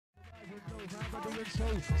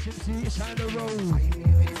Slimzee, it's on the road. Are you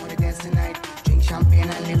ready for the dance tonight? Drink champagne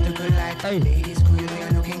and live the good life. Hey. Ladies, cool, you know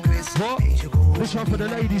you're looking crisp. What? This one for the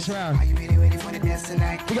ladies round. Are you ready for the dance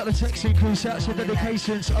tonight? We got the texting crew, shouts and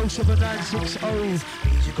dedications, 07960.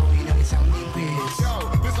 Page you go, you know it's sounding crisp. Yo,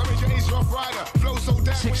 this time is your Ace Rough Rider. Flow so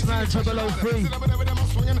damn 6903. Hey.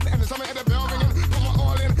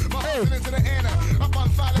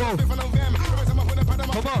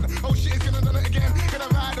 Come on. Oh shit, it's gonna do it again. Gonna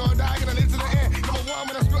ride or die, gonna live to the end. Number one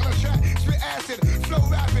when I spit on a track, spit acid, flow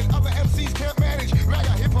rapid. Other MCs can't manage.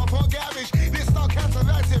 Ragga, hip hop or garbage. This style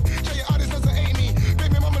counteractive. Show your artists doesn't hate me.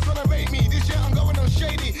 Baby mama's gonna rate me. This year I'm going on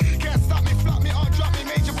shady. Can't stop me, flop me, or drop me.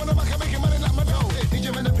 Major one of my can make money like my dough. Need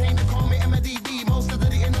you in the pain to call me MDD. Most of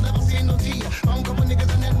the end of the bus ain't no G. I'm couple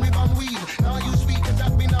niggas and then we on weed. Now you speak cause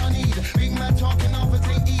that we now need. Big man talking off a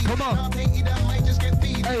take eat. Come on. Now take eat, that might just get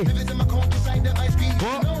feed. Hey. Live in my countryside, the ice cream.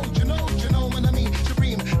 What? You know, man, I mean,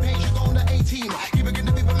 supreme. Page you go on the 18. Keep it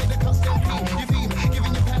the people make the custom clean. You theme,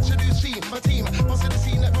 giving your patch a new scene. My team, boss of the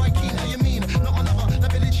scene like Roy Keane. How you mean? Not my lover,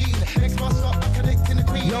 like Billie Jean. Next boss up, I'm connecting the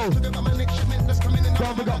queen. Yo. Look at my next shipment that's coming in.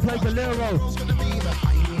 Don't forget play Galero.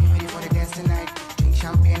 Are you ready for the dance tonight? Drink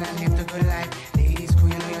champagne and live the good life. Ladies, cool,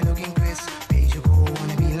 you know you're looking crisp. Page you go,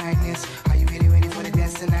 wanna be like this. Are you ready for the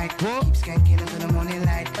dance tonight? What? Keep skanking until the morning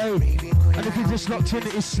light. Hey. Raving, cool, And if you just locked in,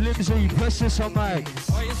 it's Slimzee. Press this on mic.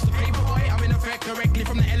 Oh, it's the paper boy. I'm in effect directly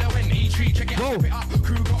from the LONE tree. Check it out, step it up.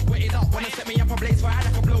 Crew got wetted up. Wanna set me up a blaze fire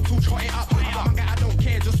like a blow tool, trot it up. I'm I don't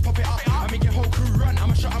care, just pop it up. I make your whole crew run.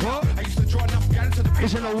 I'ma shut 'em up. I used to draw enough gal to the pitch.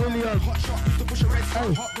 Listen to William. Hot shot, used to push a red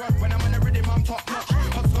spot. Hot rod when I'm on the rhythm, I'm top notch.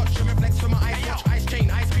 Hot scotch, show me flex for my ice watch. Ice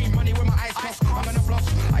chain, ice cream, money with my eyes crossed. I'm gonna floss.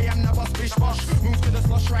 I am the boss, bish bosh. Move to the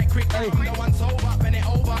slush right quick. I'm the one sober, bend it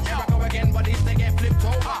over. Here I go again, buddies, they get flipped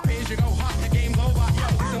over. Page you go hot, the game's over.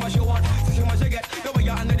 So much you want, so much you get. Go where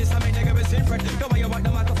you're under this, I make nigga be sin friend. Go where you want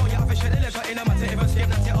the microphone, you have to share the liquor in a matter. If I skip,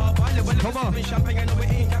 that's it up. I live with the champagne, I know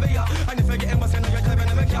it ain't caviar. And if I get in my sin, you're driving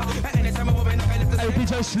a make ya. At any time I'm moving, I lift the Hey,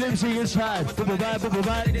 DJ Slimzee inside. Bubble bad, bubble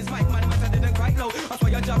bad. this mic man, but I didn't quite know. That's why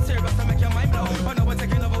your job serious to make your mind blow. I know we're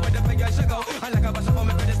taking over with the figure should go. I like a bunch of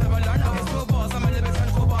women, but it's never learn now. It's full balls, I'm a living son,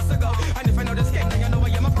 full boss to go. And if I know this game, then you know I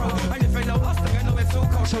am a pro. And if I know us, then you know it's so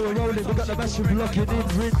cold. So we're rolling, we got the massive locking in,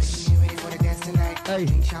 Rinse. You ready for the dance tonight? Hey.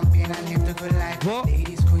 Drink champagne and live the good life. What?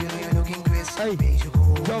 Ladies, cool, you know you're looking crisp. Hey. Page you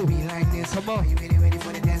go, Go. be like this. Come on. Are you ready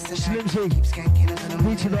for the dance tonight? Slimzee. Keep skanking until the P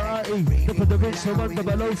morning to the light. RE. Look at the Rinse, the one, the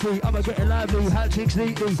below free. I'ma get it lively, hat chicks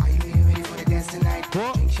neatly. Are you ready for the dance tonight?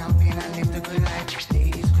 What? Drink champagne and live the good life.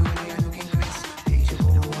 Ladies, cool, you know you're looking crisp. Page you go,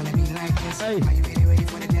 wanna be like this. Hey. Are you ready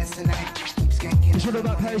for the dance tonight? Keep skanking. It's all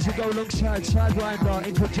about players who go alongside Sidewinder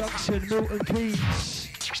in conjunction, Milton Keynes.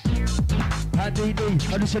 Andy D,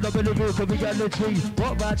 and listen up in the book of reality.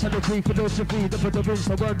 What vitality, philosophy, the Rinse,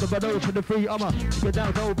 the one, the below to the free. I'ma get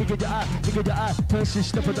down, go, bigger your eye. First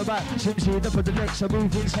step of the back, Slimzee, up at the next, I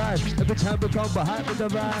move inside. Every time we come behind with the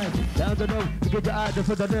ride. Down the low, bigger your eye,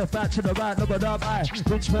 for the left, back to the right, number up high.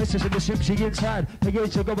 Rinse first is in the Slimzee inside. Pay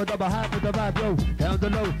to go with the behind with the vibe, yo. Down the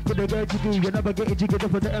low, get the girl to do. You never get it, you get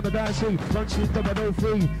up at the M&IC. Lunch in the below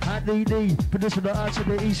free. Andy D, producer the arts of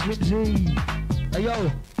the East Slimzee. Hey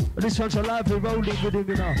yo, this one's a lively rolling with him,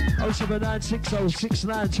 you know. 07960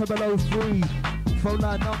 69 phone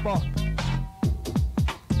line number.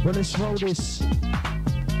 Well, let's roll this.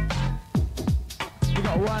 We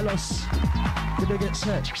got wireless. Gonna get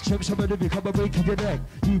set. Jump some of them, come and break in your neck.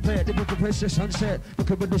 You play it, then we can press the sunset.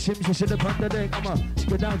 Look up with the Sims, in the front of the neck. I'ma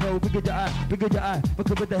skip down, go, bigger your eye.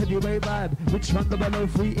 Look up with the heavyweight vibe. Which one the below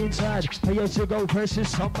free inside? Hey, yo, to go, press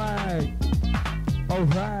this on mine.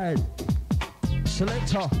 Alright.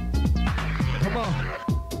 Selector, come on.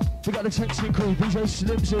 We got the texting crew, DJ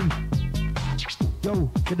Slimzee.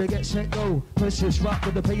 Yo, gonna get set, go. Press this rock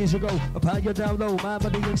with the pay as you go. Up high, you down low, my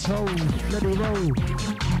money and soul. Let it roll.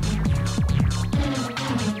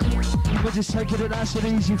 We're just taking it nice and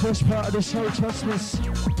easy. First part of the show, trust this.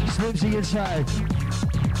 Slimzee inside.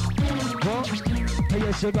 What? Hey,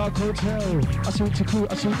 yes, you got hotel. I talk to crew,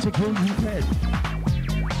 you head.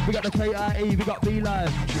 We got the KIE, we got B-Live.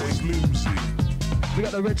 Slimzee. We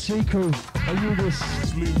got the Red Sea crew. Are you this?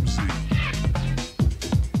 Slimzee.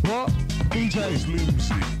 What? DJ.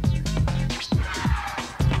 Slimzee.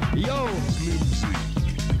 Yo. Slimzee.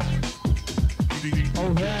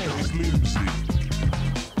 Oh, hey. Slimzee.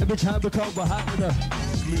 Every time we come behind with her.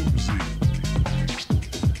 Slimzee.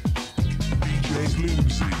 DJ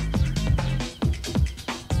Slimzee.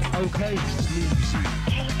 Okay. Slimzee.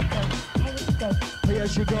 Hey,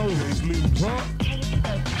 as you go. Slimzee. What?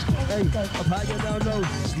 Hey, up high, you down low.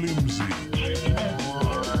 Slimzee.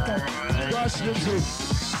 Go, Slimzee.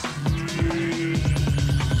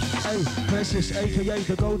 Hey, Precious, aka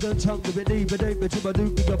the golden tongue, the believe it ain't between my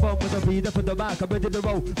Duke and your bum with a beat up for the mic. I'm ready to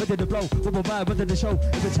roll, ready to blow, with my vibe, ready to show.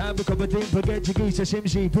 Every time we come a ding, forget to geese, a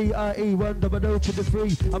Slimzee, P-R-E, 1 double to the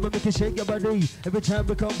 3. I'ma make you shake your body. Every time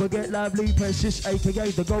we come, we get lively. Precious, aka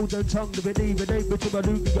the golden tongue, the believe it ain't between my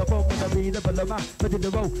Duke and your bum with a beat up for the mic. Ready to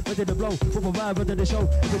roll, ready to blow, with my vibe, ready to show.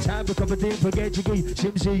 Every time we come a ding, forget to geese,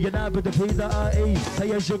 Slimzee, you're not with the P-R-E.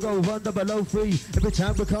 Hey, as you go, 1 double 3. Every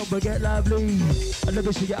time we come, we get lively. And let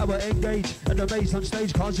me see you how I engage. And the maze on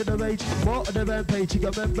stage, can't see the rage. What on the rampage, you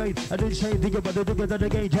got membrane. I didn't say think about the bigger than the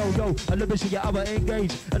game. Yo, yo, and let me see you how I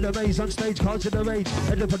engage. And the maze on stage, can't see the rage.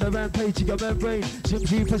 And look on the rampage, you got membrane.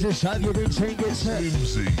 Slimzee position, have you been saying get set?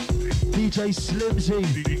 Slimzee. DJ Slimzee.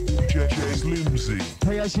 DJ Slimzee.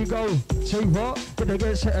 Hey, as you go. Say what? Gonna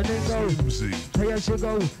get set and then go. Slimzee. Hey, as you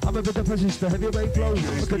go. I'm a bit of position, the heavyweight flow.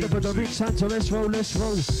 Look at the big Santa, let's roll, let's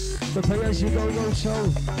roll. But hey, as you go, yo,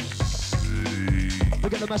 show. We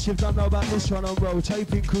got a massive don't know about this one on road.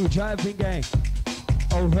 Taping crew, driving gang.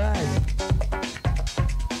 Alright.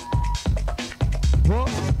 What?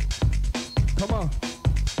 Come on.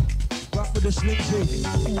 Rock with the Slimzee.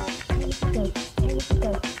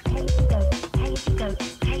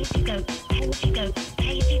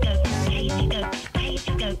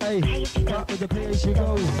 Hey, rock with the pay as you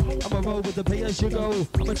go. I'ma roll with the pay as you go.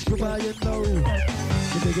 I'ma chicken by you know.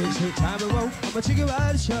 If it gets hit time to roll, I'ma take you out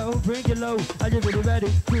of the show, bring it low. Are you really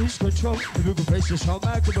ready? Cruise control. If you can face this whole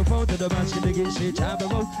microphone to the match, if it gets hit time to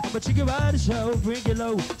roll, I'ma take you out of the show, bring it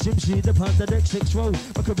low. Slimzee the punt, the next 6 row.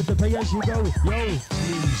 I could be the pay as you go, yo.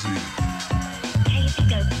 Slimzee.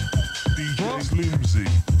 DJ Slimzee.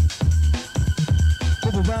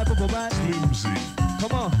 Bubble ride. Slimzee.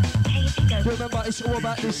 Come on. Remember, it's all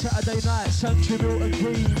about this Saturday night, Sanctuary Milton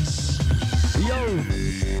Keynes. Yo.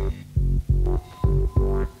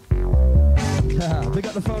 We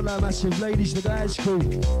got the phone line massive, ladies, the guys crew.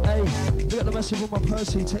 Hey, we got the massive on my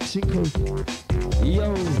Percy texting crew.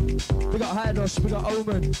 Yo, we got Hydos, we got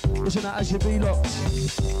Omen. Listen that as you be locked.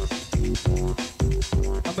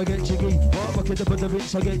 I'ma get jiggy. What? Fucking the the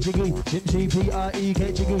bits, I get jiggy. Slimzee, P-R-E,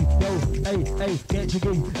 get jiggy. Yo, hey, get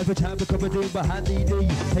jiggy. Every time we come a in behind the D.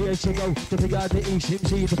 Hey, as you go, the big ID,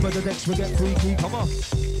 Slimzee, the further next we get freaky. Come on.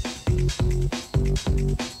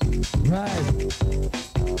 Right.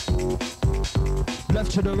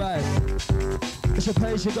 Left to the right. It's a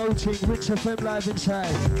place you go to, Rich FM live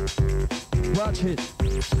inside. Watch it.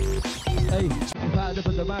 Hey, find up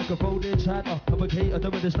with the microphone inside. I'm a cater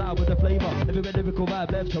with the style with the flavor. Every lyrical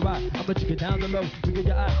vibe left to right. I'm a chicken down the low, to get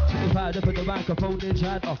your eye. Find up with the microphone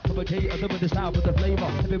inside. I'm a cater with the style with the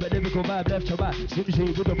flavor. Every lyrical vibe left to right.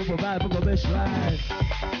 Slimzee with the bubble vibe of a best line.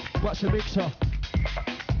 Watch the mixer.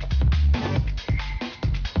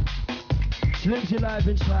 Slimzee live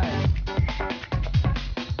inside.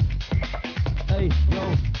 Hey,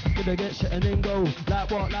 yo, gonna get set and then go. Like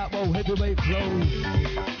what, whoa, heavyweight flow.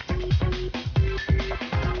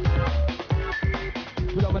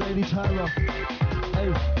 We got my lady Tyra.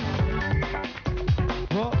 Hey.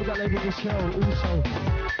 What? We got lady Michelle also.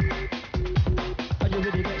 Are you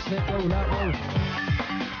ready? Get set, go, like whoa.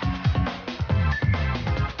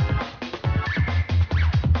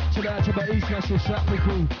 Chill out to my East Massive Stratford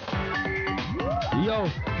crew. Yo,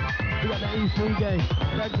 we got the E3 game,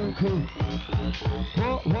 Magnum crew.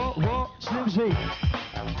 What? Slimzee.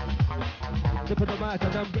 Tip of the mic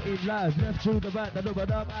and I'm getting live. Left to the right, I know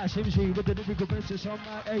what I'm at. Slimzee with the lyrical business on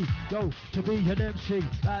my A. Yo, to be an MC,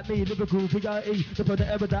 like me, lyrical P-I-E. Tip of the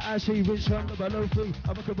ever that I see, rich from the below 3.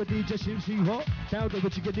 I'm a couple DJ Slimzee, what? Down the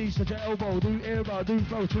but you can need such an elbow. Do era, do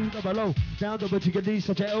flow, to the below. Down the but you can need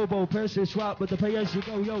such an elbow. Press this swap with the pay as you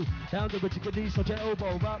go, yo. Down the but you can need such an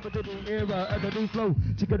elbow. Right with the new era and the new flow.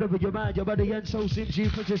 Together with your mind, your body and soul. Slimzee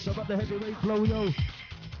Princess, about the heavyweight flow, yo.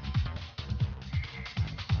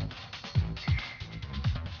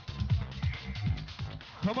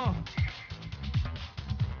 Come on.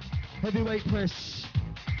 Heavyweight press.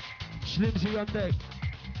 Slimzee on deck.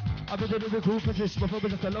 I've been doing the cool position before we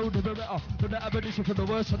just alone the better. From the ammunition from the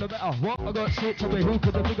worst and the better. What? I got shit to me, who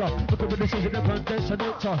could the bigger? Look at the decision in the condenser.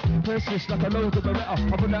 Press this like a load of the better. I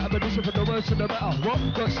put the ammunition from the worst and the better. What?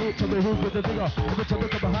 Got shit to me, who could the bigger? Every time we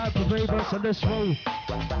come behind the ravers and let's roll.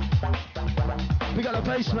 We got a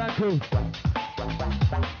baseline crew.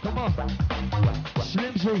 Come on.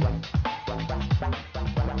 Slimzee.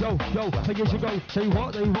 Yo, pay as you go. Say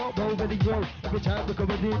what, they what, roll, ready, go. Every time we come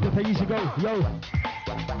in, the pay as you go. Yo.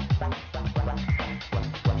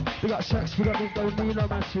 We got Shax, we got Nico, Nino,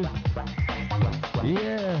 massive.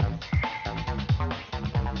 Yeah.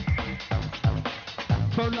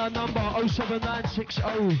 Phone line number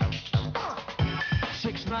 07960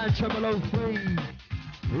 69 003.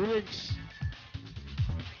 Rinse.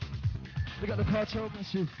 We got the cartel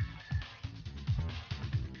massive.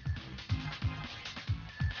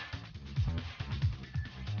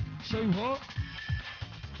 Say what?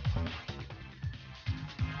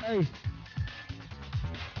 Hey.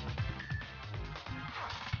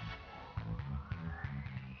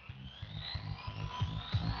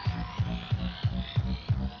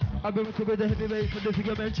 I've been working with the heavyweight for the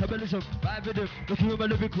figure metabolism. Vibe with them, looking at my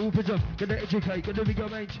lyrical prism. Gonna educate, gonna figure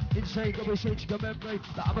range. Insane, gonna say, gonna membrane.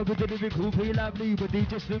 That I'm a good lyrical for you lively. But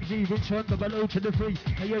DJ Slimzee, Rich on the below to the free.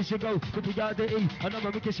 Hey, years ago, could be out the E. And I'm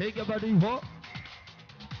a make you shake your body, what?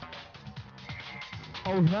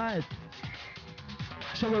 Alright.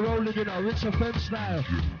 So we're rolling, you know, it's a fem style.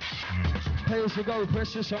 Hey, as you go,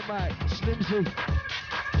 press this on my Slimzee.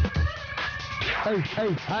 Hey,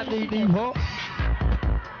 hey, I need what?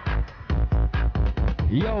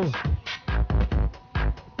 Yo,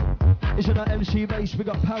 it's in our MC base, we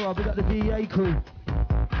got power, we got the VA crew.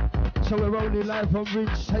 So we're rolling live on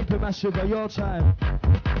Rinse, Taper Massive by your time.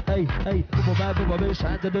 Hey, hey, bubble man, bubble bass,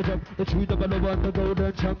 hand to the drum. The true double one, the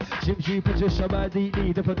golden chunk. Slimzee position by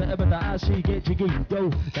DD, the for the ever that I see, get jiggy. Yo,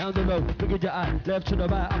 down the low, look at your eye, left to the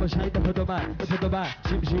right, I'm a shade, the for the man, the for the man.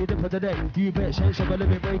 Slimzee, the for the neck, you bet, sense of a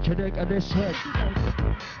living, break your neck and this head.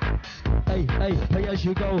 Hey, hey, play as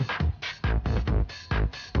you go.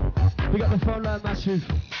 We got the phone line massive.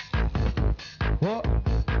 What?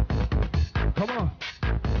 Come on.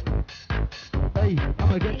 Hey,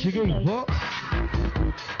 I'ma get jiggy. What?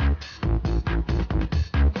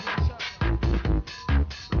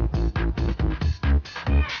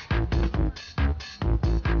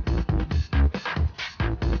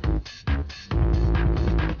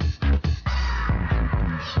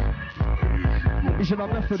 It's in our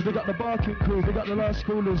method. We got the barking crew. We got the last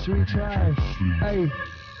schoolers. We try. Hey.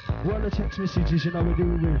 What are the text messages, you know we do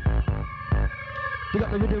with? We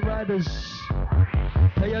got the rhythm riders.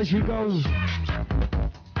 Hey, as you go.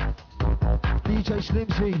 DJ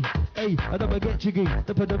Slimzee. Hey, I never get jiggy.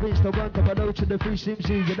 The put the rinse, the one, the below to the free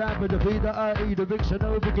Slimzee. You're down with the V, the I-E, the rinse and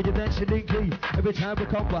over, get your dancing in key. Every time we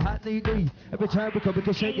come, we're hot knee. Every time we come, we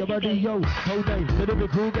can shake your body, yo. Whole day, the little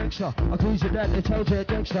cool gangster. I cruise your dad, they tell you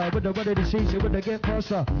gangster. With the one of the seats, when they get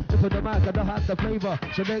faster. They put the mic, I don't have the flavor.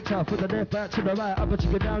 So next time, put the left back to the right. I'm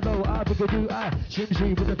gonna get down low, I'm gonna do I.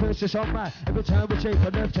 Slimzee with the first is on my. Every time we shake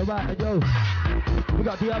from left to right, and yo. We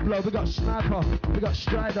got Diablo, we got Sniper, we got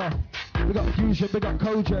Strider. We got Fusion, we got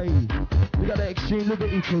Koj, we got the Extreme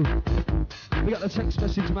Liberty crew, we got the text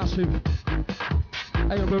message massive.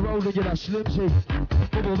 Hey, and we're rolling, you know, Slimzee.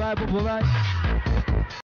 Bubble right, bubble right.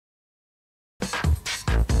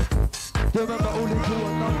 Do you remember all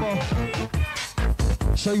important number?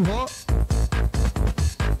 Say what?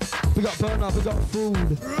 We got burner, we got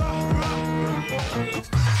food.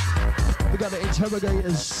 We got the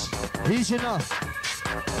interrogators. Easy enough.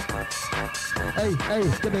 Hey, hey,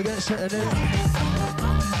 gonna get set in.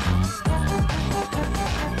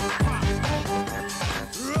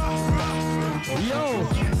 Yo!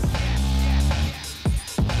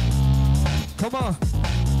 Come on.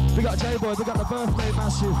 We got J-Boy, we got the birthday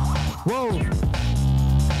massive. Whoa!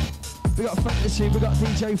 We got Fantasy, we got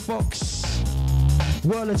DJ Fox.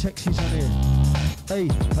 Whirl of Texas on here. Hey,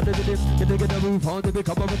 I did it, get the move on, they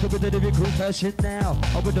become a with the living crew person now.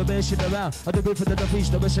 I'm with the messing around, I did it for the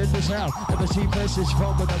feast, never send this out. Never see places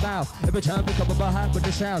from with the mouth. Every time we come up behind with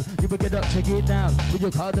the sound, you will get up to get down. With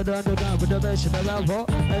your car to the underground, with the messing around, what?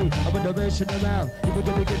 Hey, I'm with the messing around, you will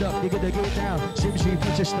gonna get up, you're gonna get down. Slimzee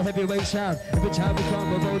puts the heavyweight sound. Every time we come,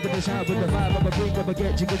 we're rolling the sound with the vibe. I'ma bring up,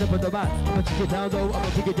 get you get up on the mic. I'ma take it down low, I'ma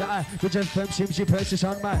pick it your eye. With just from Slimzee purchase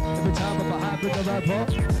on mine. Every time I'm behind with the vibe, what?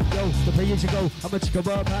 Yo, the pay as you go, I'ma take a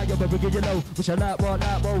word high, I'ma bring it you low. Which I like more,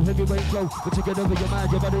 heavyweight flow. We're taking over your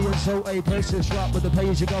mind, your body and soul. A person swap with the pay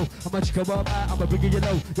as you go. I'ma take a word high, I'ma bring it you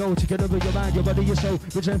low. Yo, taking over your mind, your body and soul.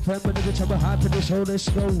 Which I'm from, but which I'm behind for this whole, let's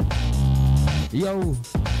go. Yo,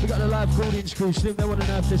 we got the live Golden's crew. Slim, they wanna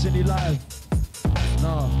know if there's any live.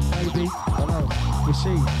 No, maybe, I don't know. We'll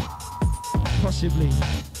see. Possibly.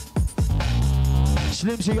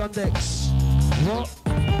 Slimzee on decks. What?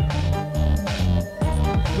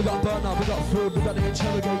 We got burner, we got food, we got the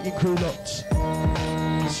interrogating crew locked.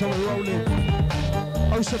 So we're rolling.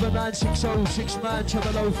 07960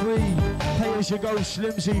 6903. Pay as you go,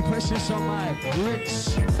 Slimzee. Press this on my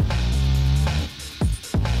Rinse.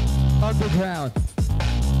 Underground.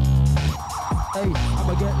 Hey,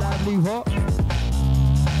 I'ma get lively, what?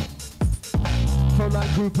 Phone line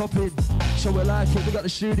crew popping. So we like it, we got the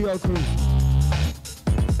studio crew.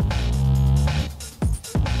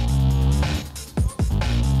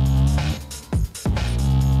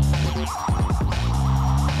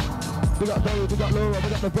 We got Dora, we got Laura, we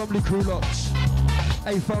got the Bromley crew locked.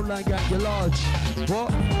 Hey, phone line gang, you're large.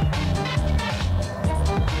 What?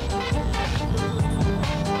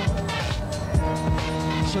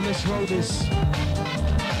 So let's roll this.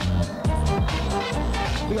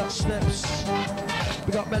 We got steps.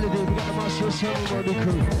 We got melody. We got the master of ceremony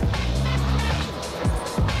crew.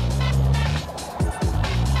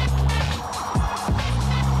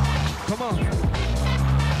 Come on.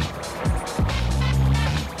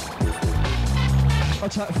 I'll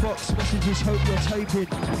type Fox messages, hope you're taping.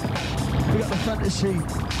 We got the fantasy.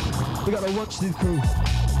 We got the wanted crew.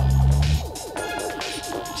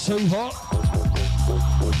 So hot.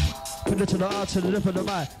 Put it to the R to the lip of the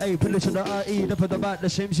mic. Hey, put it to the R-E, lip of the mic. The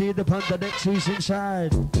Slimzee, the pun, the next who's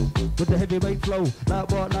inside. With the heavyweight flow,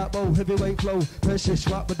 like what, like bow, heavyweight flow. Precious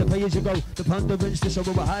swap with the pay as you go. The pun, the rinse, this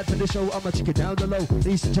over, high for the show. I'ma take it down the low.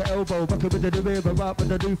 East to elbow, back up with the rear, but up with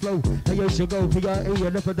the new flow. Hey, as you go, P-R-E,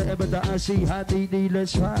 lip of the M of the I-C. High, D,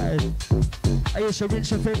 let's ride. Hey, it's a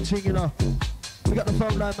rinse effect thing, you know. We got the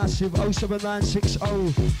phone line massive, 07960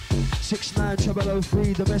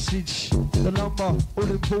 6903, the message, the number, all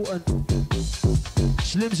important.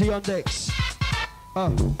 Slimzee on decks.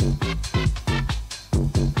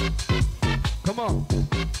 Come on.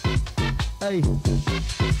 Hey.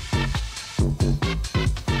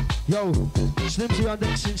 Yo, Slimzee on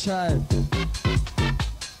decks inside.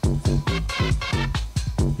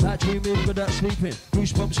 Not dreaming without sleeping.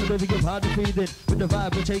 Goosebumps are living up hard feeding. With the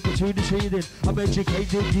vibe we take it to the seeding. I'm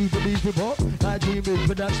educated, you believe in what? Not dreaming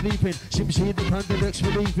without sleeping. Slimzee the pun, the next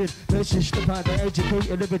believing. Persist the pun, the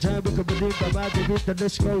educated. Every time we can believe the right, they with the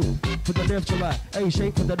let's go. From the left to right. Hey,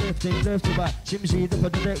 shake from the left, then left to right. Slimzee the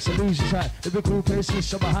pun, the next, and lose side. Every cool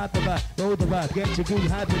persist, I'm a hyper vibe. Roll the vibe, get to good,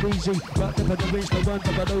 happy, easy. Rock the pun, the rinse, the one,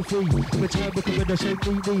 the no free. Every time we can with the same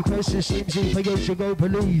need. Persist, Slimzee, pay as you go,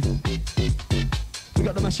 believe. We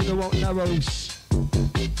got the mash in the won't narrows.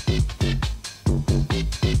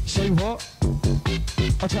 Say what?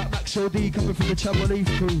 I tap Max OD coming from the Channel Leaf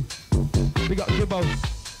crew. We got Gibbo.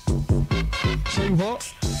 Say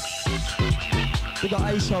what? We got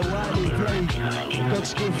ASO, Wiley, Play,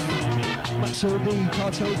 God's Gift, Max OD,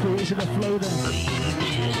 Cartel crew is in the flow then.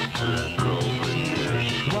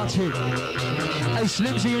 Watch it. Hey,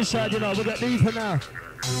 Slimzee inside, you know, we got deeper now.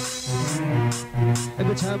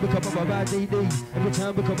 Every time we come up a ride DD, every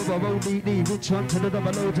time we come up a roll DD, which one to the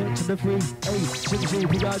double O, to the free? Hey, Slimzee,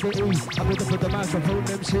 P-R-D-E, I'm with the microphone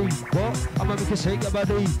MC. What? I'ma make a shake your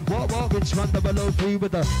body. What? Which one double O, free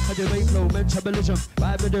with the heavyweight flow, metabolism,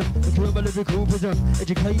 vibe with them, the cumulative cool prism,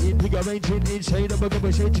 educating, rearranging, insane, I'm a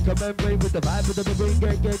conversation, commemorate with the vibe of the brain,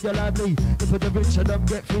 get your lively, the put the rich and them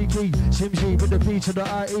get freaky, Slimzee with the P to the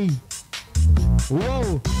I-E.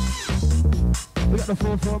 Whoa! We got the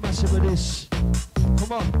 4-4 massive with this.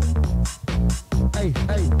 Come on. Hey,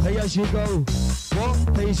 pay as you go.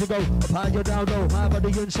 What? Pay as you go. Up high, you're down low. My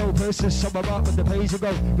body and soul versus some of up with the pay as you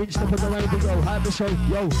go. Rinse up on the way we go. Hide the show,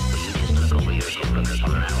 yo.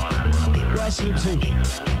 Where's Slimzee?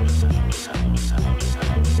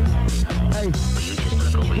 Hey,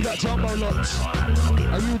 we got Jumbo Lots.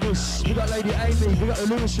 Are you this? We got Lady Amy. We got the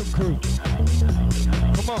Lewisham crew.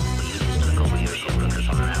 Come on.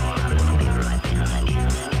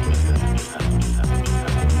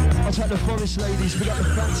 I'll take the Forest ladies, we got the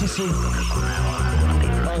fantasy.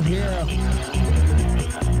 Oh yeah.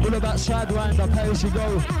 All about Sidewinder, pay as you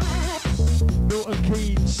go. Milton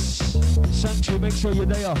Keynes, Sanctuary, make sure you're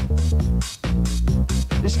there.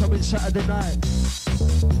 This coming Saturday night.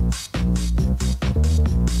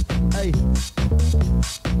 Hey,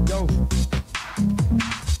 yo.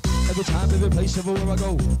 Every time, every place, everywhere I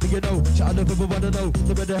go, do you know, I never wanna know.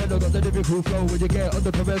 The better head, I got the lyrical flow. When you get on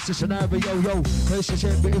the commercial scenario, yo, person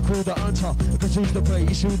shit, be cool, the answer. If it's who's the prey,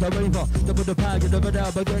 you shoot the raver. Double the bag, you never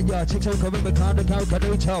down, but get ya. Chicks on coming, kind of cow, can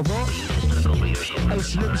you tell, what? Hey,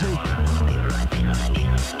 Slimzee.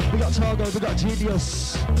 We got Targo, we got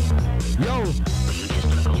Genius. Yo.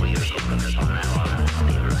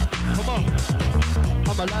 Come on.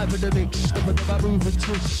 I'm alive in the mix, step into my move and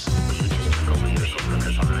twist.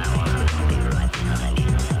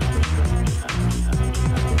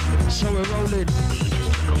 So we're rolling,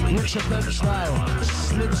 Rich and them style,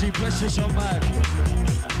 Slimzee precious on mine.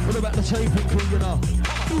 What about the taping crew, you know?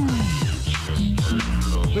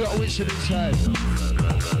 We got a Winston inside.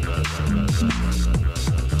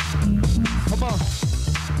 Come on.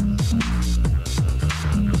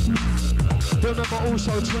 Remember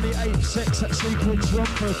also 28 Sex at Sequence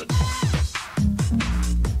Romford.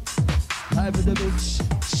 Live in the mix,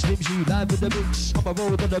 Slimzee live in the mix. I'ma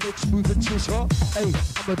roll in the mix, move and twist, what? Hey,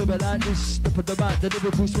 I'ma do it like this. Step on the mic, the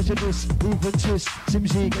lyrical switch in this. Move and twist,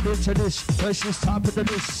 Slimzee get into this. First this top of the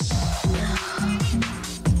list.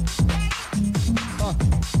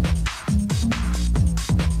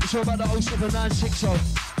 sure about the 07960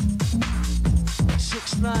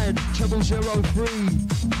 69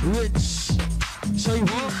 003 Rinse. Say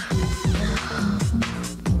what?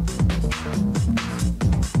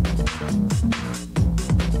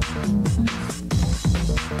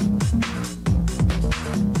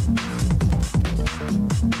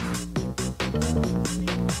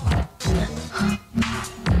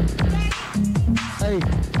 Hey,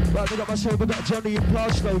 right, we got myself, we got Johnny in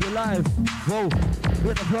Plasto, we're live. Whoa,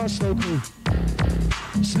 we're in the Plasto crew.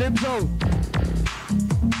 Slimzee.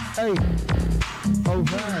 Hey,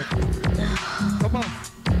 alright. Come on.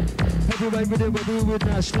 Heavyweight with it, we're doing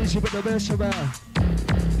now. Slimzee with the best around.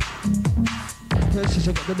 Versus,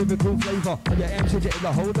 I got the lyrical flavour. I get M's in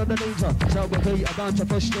the hold on the danger. So I'm bound to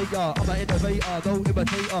frustrate ya. I'm an innovator, no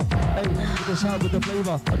imitator. Hey, with the sound with the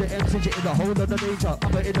flavour. I get M's in the hold on the danger.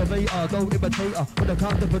 I'm an innovator, no imitator. When I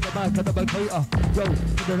come to put the mic on the cater. Yo,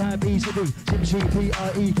 with the rhyme easily. Slimzee,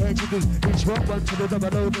 P-R-E, can't you do? It's one to the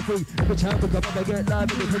double O the free. Every time we come up, I get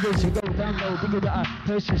live in the position. Go down low, bigger the eye.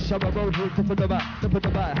 Versus, so I roll through to put the back. To put the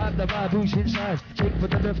back, have the vibe, who's inside. Take from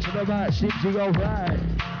the left to the right. Slimzee, alright.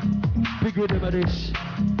 Big rhythm of this.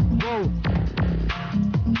 Whoa.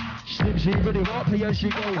 Slimzee, ready, what? Here she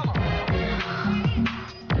go.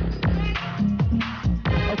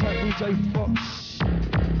 I'll take DJ Fox.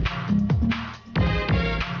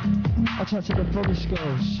 I'll take to the Forest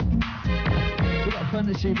Girls. We got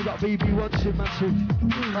Fantasy, we got BB Watson, massive.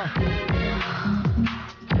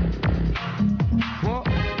 What?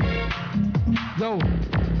 Yo.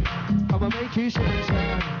 I'ma make you some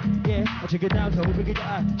inside. Yeah, I take it down to we get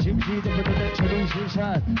that. Slimzee, the next release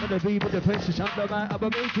inside. Gonna be with the princess on the mat. I'ma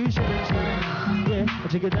make you some inside. Yeah, I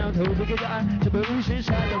take it down to we get that. To the release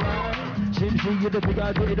inside the ride. Slimzee, you're the big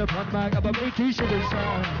guy, do it up on back. I'ma make you some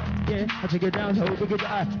inside. Yeah, I take it down to we get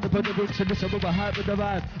that. To put the boots in the summer, we're hype with the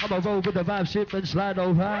vibe. I'ma roll with the vibe, sip and slide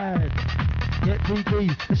alright. Get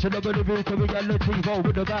DP, listen up in the real reality. Roll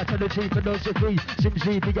with the vitality, philosophy.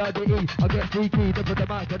 Slimzee, P-R-D-E, I get freaky. Then put the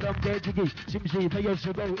mic and I'm get jiggy. Slimzee, pay us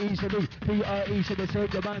to go easily. P-R-E, so they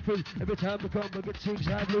set your mind free. Every time we come, we get things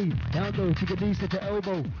sadly. Down low, to your knees to your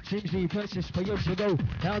elbow. Slimzee, precious, pay us to go.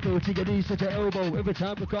 Down low, to your knees to your elbow. Every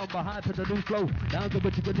time we come, we're hype to the new flow. Down low,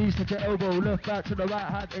 to your knees to your elbow. Left back to the right,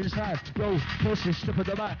 hand inside. Yo, precious, to put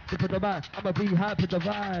the mic, I'ma be hype to the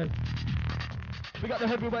vibe. We got the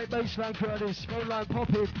heavyweight baseline crew on this, phone line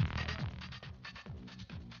popping.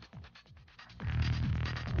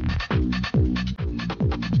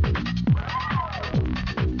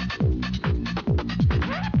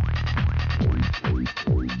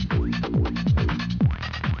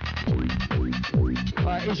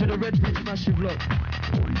 Alright, into the Red Pitch massive look.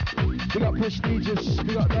 We got Prestigious,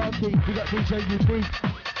 we got Darky, we got DJ UB.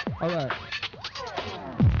 Alright.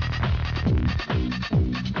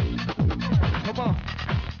 Come on.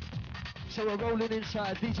 So we're rolling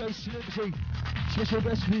inside. DJ Slimzee. Special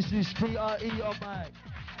best business. P-R-E on mic.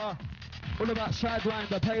 All about sideline.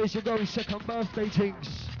 The pay as you go. Second birthday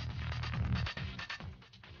things.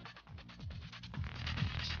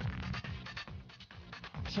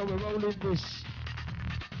 So we're rolling this.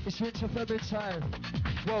 It's winter feb inside.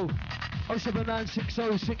 Whoa.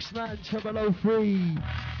 0796069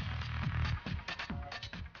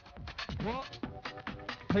 What?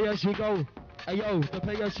 Pay as you go. Hey yo, the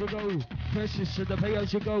pay as you go. Precious and the pay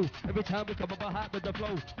as you go. Every time we come up, I'm high with the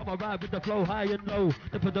flow. I'm a ride with the flow, high and low.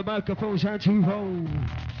 They put the microphones hand to roll.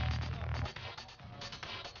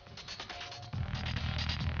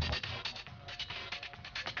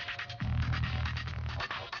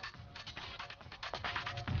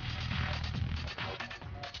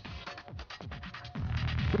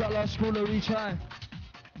 We got last schooler retry.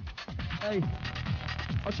 Hey,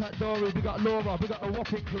 I'll chat Dory, we got Laura, we got the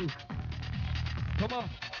Whopping crew. Come on.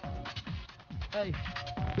 Hey,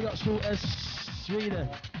 we got Salt S3 there.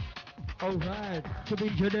 Alright, to be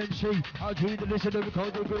an MC, I'll do the listen of the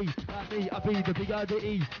code degree. Like me, I be the big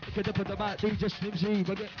IDE. Get up on the mic, DJ Slimzee,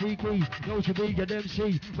 we get freaky. Go to be an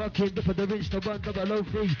MC, rockin' up on the rinse, the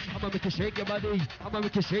 1003. I'ma make you shake your body,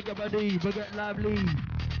 we get lively.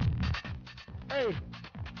 Hey,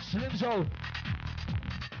 Slimzee.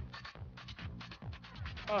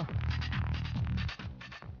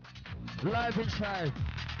 Live inside.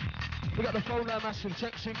 We got the phone line massive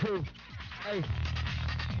texting crew. Hey.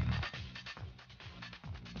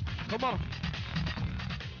 Come on.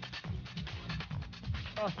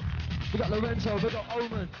 We got Lorenzo, we got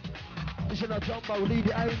Omen. This is our Jumbo, lead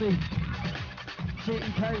it Amy.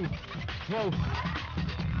 CEK. Whoa.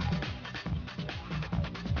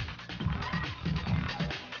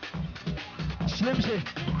 Slimzee.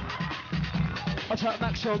 I take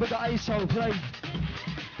Maxwell, we got ASO, play.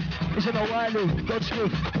 Is it a Wiley?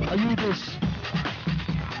 Godsmith, are you this?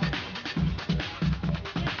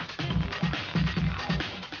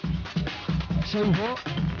 So hot,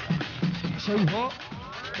 so hot.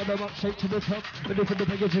 But I'm up straight to the top. Ready for the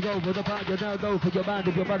bigger to go. With the bag, you now go for your mind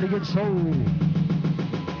and your body and soul.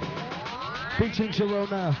 Big things are roll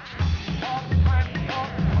now.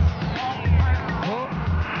 Hot.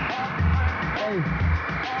 Hey.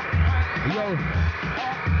 Yo.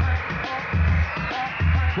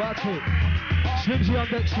 Watch it. Slimzee on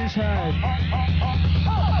next inside.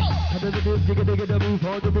 Come in the dig the move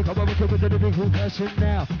on the big, come over to the big who person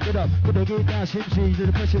now. Get up, put the gate down, Slimzee,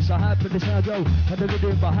 the precious I have for this I go. Come in the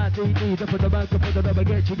dig behind the knee, up on the bank, up on the number,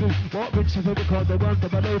 get you good. What brings the people called the one, the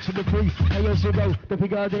below to the free. Hey, as you go, the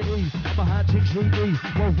big the E. I'm a hot 6-3-D.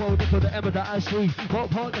 Whoa, whoa, the for the Emma that I see. What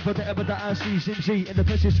part the for the Emma that I see, Slimzee, and the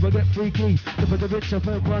precious will get free key. The for the rich of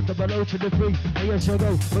one, the below to the free. Hey, as you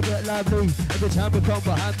go, we'll get lively. Every time we come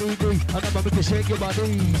behind the knee, and I'm going to shake your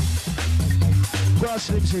body. Go on,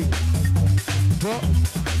 Slimzee. What?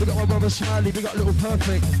 We got one brother Smiley, we got Little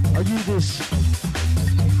Perfect. Are you this?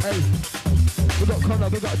 Hey, we got Connor,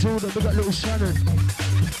 we got Jordan, we got Little Shannon.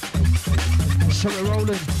 So we're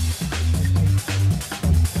rolling.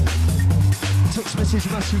 Text message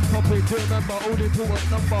massive copy, do remember, all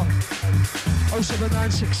important number.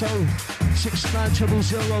 07960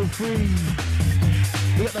 69003.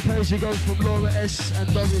 We got the page to go from Laura S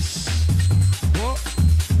and Doris. What?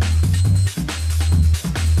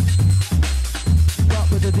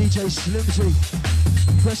 With the DJ Slimzee,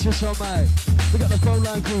 precious on mate. We got the phone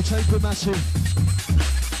line crew, take with massive.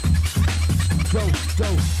 Go, go.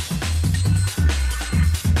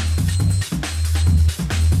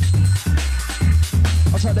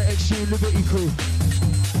 I'll take the XU Liberty crew.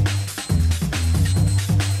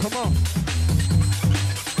 Come on.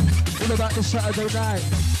 All about this Saturday night.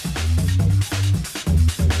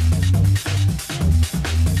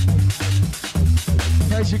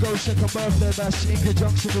 As you go, second birthday bash in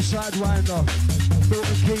conjunction with Sidewinder,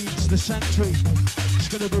 Milton Keynes, the Sanctuary. It's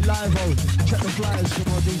gonna be live, oh. Check the flyers for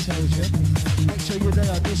more details, yeah? Make sure you're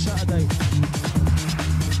there this Saturday.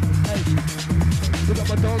 Hey, we got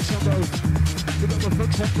my dogs on road. We got my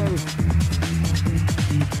folks on road.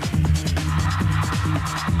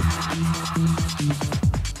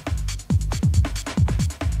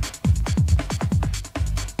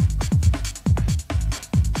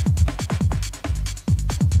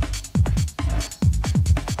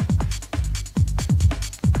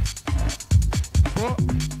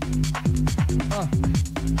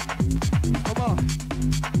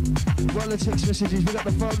 Text messages, we got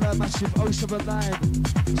the phone line massive 079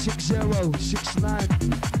 60 69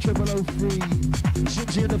 003.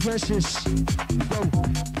 Slimzee and the precious. Go.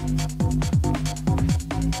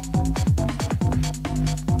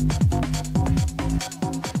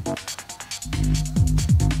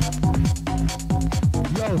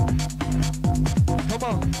 Yo. Come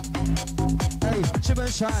on. Hey, seven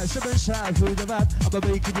side, through the vat. I'm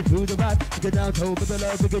making you through the vat. Get down home with the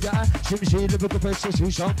love, get your eye. Slimzee, the book of precious,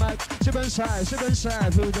 who's on my. Seven side,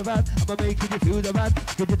 through the vat. I'm making you through the vat.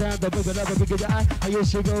 Get you down the book of love, get your eye. I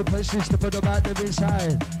used to go precious to put the vat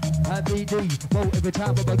inside. And BD, whoa, every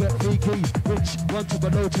time I'm get free key. Rich, one to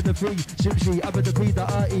below to the free. Slimzee, I'm in the P, the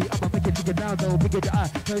RE. I'm make it to get down though, big your eye.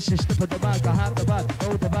 Precious to put the vat, I have the vat,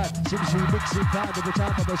 hold the vat. Slimzee, mixing pound every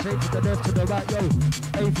time I'm straight to the left to the right, yo. A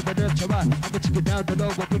from the left to right. I'm to get down the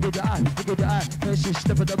low, but big your eye, big your eye. Precious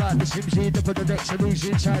to put the vat, the Slimzee, to put the next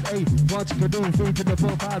solution inside. A, one to do, 3 to the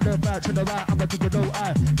 4, 5, left, right to the right. I'm to get low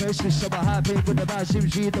eye. Precious, I'm a happy with the vat.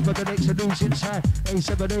 Slimzee, to put the next solution inside. A,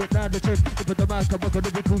 7, 8, 9, 10. To put the mic, I'm going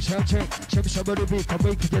to be cool, sound check. Somebody big, I'm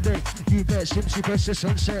waking your neck. You bet, Slimzee, press the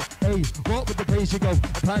sunset. Hey, what with the pays you go?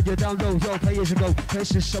 Apply you down low, yo, pay as you go.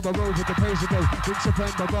 Precious, summer roll with the pays you go. Drinks a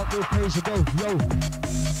friend, my rock with pays you go, yo.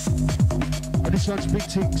 And this one's big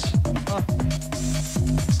things.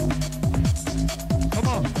 Come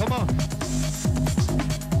on, come on.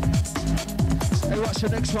 Hey, what's the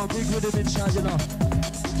next one? Big rhythm inside, you know.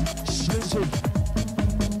 Slimzee.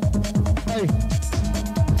 Hey.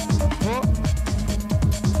 What?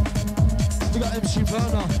 We got MC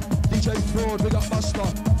Burner, DJ Fraud, we got Buster,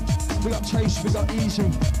 we got Chase, we got Easy.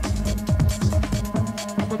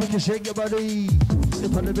 I'ma make you shake your body.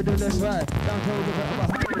 If I live in the left, right, down to the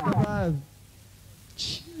right.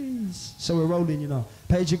 Jeez. So we're rolling, you know.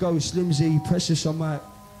 Page you go, Slimzee, precious on mic.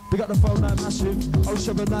 We got the phone line massive,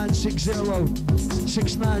 07960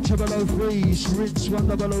 69003, Rinse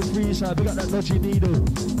 1003 side. We got that dodgy needle.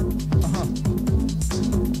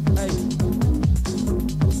 Hey.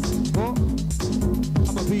 What?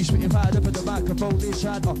 free, spitting fire up at the microphone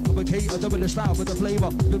inside. I'm a cater, double the style with the flavour.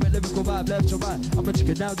 With a lyrical vibe, left to right. I'm a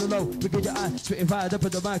chicken down the low, look at your eye. Spitting fire up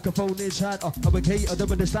at the microphone inside. I'm a cater,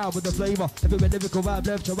 double the style with the flavour. With a lyrical vibe,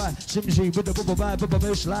 left to right. Slimzee with the bubble vibe, bubble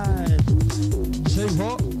baseline. Say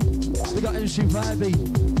what? We got MC5B.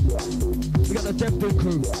 We got the Devon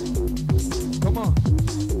crew. Come on.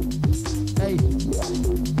 Hey.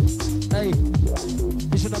 Hey.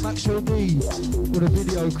 This is the Maxwell D. With a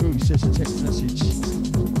video crew, says a text message.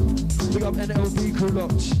 We got NLB crew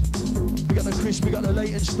locked. We got the Chris, we got the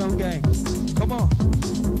Leighton Stone gang. Come on.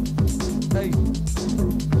 Hey.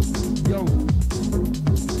 Yo.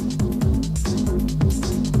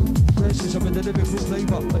 I'm in the lyrical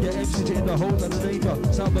flavour. I get MC in the hole and the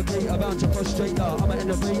danger. Sound I'm bound to frustrate ya. I'm an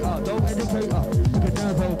innovator, don't educator. You can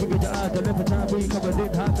never figure your eye. Deliver time we come and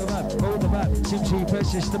didn't have the rap. Hold the rap, Slimzee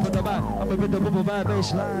precious, slip on the back. I'm a with the bubble vibe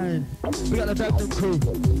baseline. We got the Devon crew.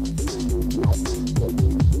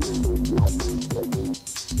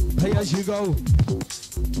 Pay as you go.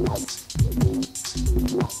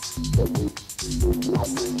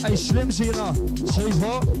 Hey, Slimzee now. Say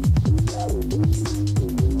what?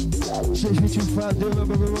 625, do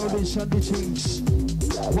remember we're rolling Sunday things.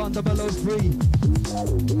 1003.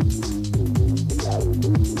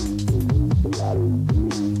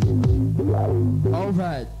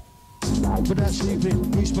 Alright. But not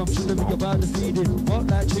sleeping, goosebumps and living about the feeding. What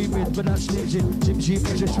that treatment, but not sleeping.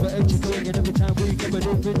 Slimzee just for educating. And every time we come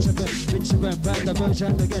in, Vince event, back the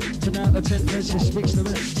version again. 10 out of 10 verses, mix them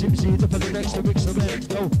in. Slimzee, up on the next to mix them in.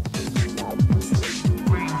 Go.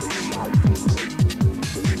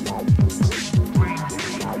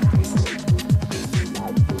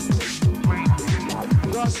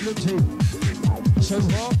 Slimzee. So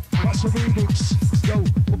what? What's the remix? Yo,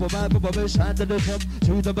 bubble man, bubble miss, hand in the jump.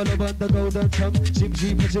 To the below and the golden trump.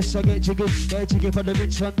 Slimzee possess, I get jiggy. Get jiggy for the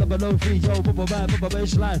rich one, the below free. Yo, bubble man, bubble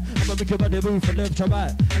miss line. I'ma make your body move from left to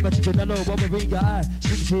right. I'm a chicken, I know what will ring your eye.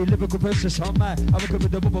 Slimzee, lyrical princess on my. I'm a good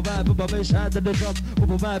with the bubble man, bubble miss, hand in the jump.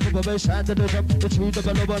 Bubble man, bubble miss, hand in the jump. The true, the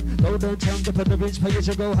below one, golden trump. The for the rich pay as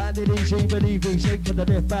you go, hand in easy, believe me. Shake from the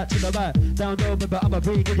left, back to the right. Down low, but I'm a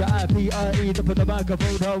bring in your eye. P-I-E, the for the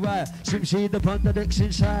microphone, alright. Slimzee, the pun, the next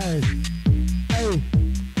inside. Hey,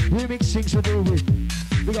 remix things we're doing.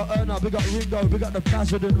 We got Erna, we got Ringo, we got the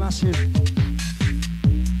Buzzard and Massive.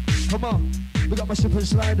 Come on, we got my Super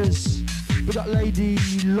Sliders. We got Lady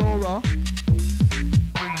Laura.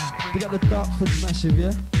 We got the Darkford's Massive,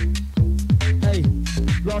 yeah? Hey,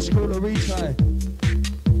 last call a retry.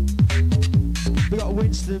 We got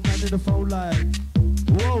Winston man in the phone line.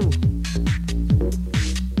 Whoa.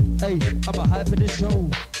 Hey, I'm a hype in this show.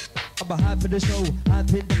 I'm a hype in the show, hype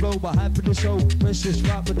in the row, I'm hype in the show. Precious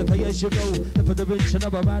rap with the pay as you go. And for the rich and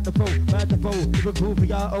I'm around the flow, lyrical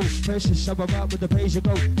P-I-O. Precious, I'm around with the pay as you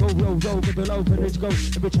go. Roll, with below, and let's go.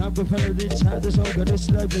 Every time we're playing inside the zone, it's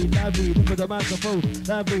lively, look for the microphone.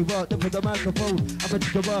 Lively, what, look for the microphone. I'm a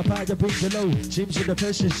chicken up, high the beat below. Seems in the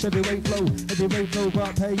precious, heavyweight flow,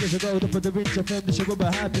 but pay as you go. Look for the rich and family, so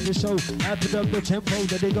we're hype in the show. Hype it up the tempo,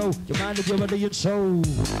 there they go. Your mind and your body and soul.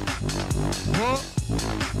 What?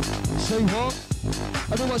 Say what?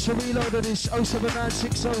 I know what's a reload of this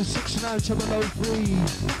 07960 69703.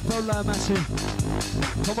 Phone line massive.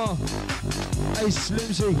 Come on. Hey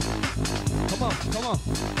Slimzee. Come on.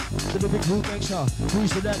 The big group mixer.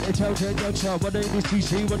 Who's the net? They tell Ken Youngster. When they is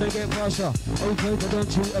TC, when they get faster. Okay, but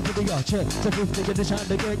don't you ever do ya. Check the 50 in the time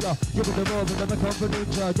to get ya. Give it the more, but never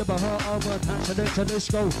confident ya. Give a heart over, hands and next to this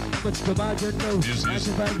go. Much command you know. As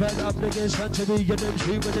you bang up against Hunter, your name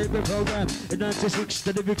stream with every program. In 96,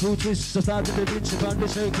 the lyrical twist. The start of the Vince upon the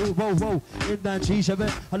circle. Whoa. In 97,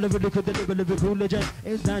 I live in the lyrical legend.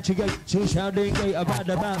 In 98, two sounding gate.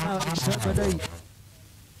 About how exterminate.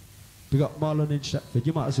 We got Marlon in Stratford.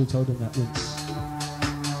 You might as well tell them that, Vince.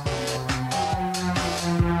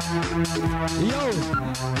 Yo!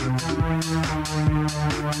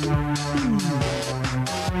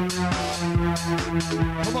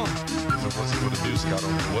 Come on. If it wasn't for the music, I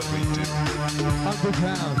don't know what we'd do.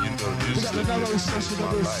 Underground. You know, the music we got the session my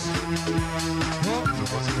of this. life. What? If it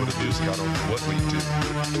wasn't for the music, I don't know what we'd do.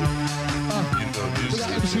 You know, the music got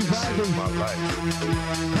MC saved my life.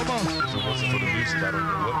 Come on. If it wasn't for the music, I don't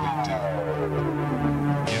know what we'd do.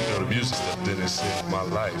 You know, the music that didn't save my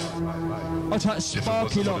life. I'll try If it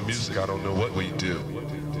Sparky wasn't for Lot. the music, I don't know what we'd do.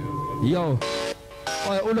 Yo.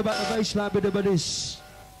 Alright, all about the baseline bit of this.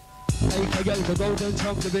 AKA the golden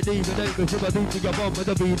tongue, the bit even eight, but if I do think I'm on with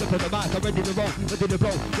the beat, look at the mic, I'm ready to roll, ready to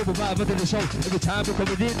blow, double vibe, ready to show. Every time we come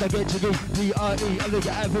in, I get to be PRE, I look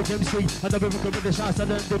at average MC, and the rhythm with the shots, I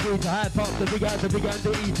learn the beat to hype up, the big and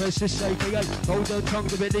the E, press this AKA, golden tongue,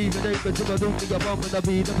 the bit even eight, but if I do think I'm on with the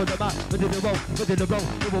beat, look at the mic, ready to roll, ready to blow,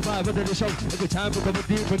 double vibe, ready to show. Every time we come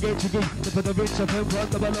in, I get to be, look at the rich of him, run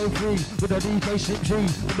the below free, with the DJ Slimzee,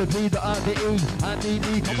 and the P, the R, the E, and the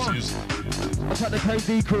E, come on. I got the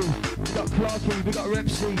KD crew, we got Clarky, we got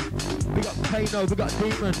Repsy, we got Kano, we got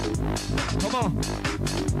Demon. Come on.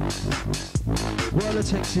 World of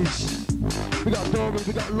Texas. We got Doran,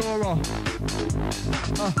 we got Laura.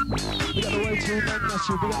 We got the way to men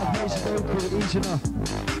massive, we got the place of crew, easy enough.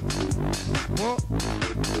 What?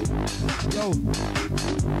 Yo.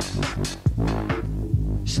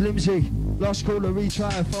 Slimzee, last caller,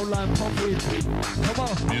 retry, phone line popping. Come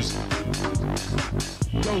on. Music.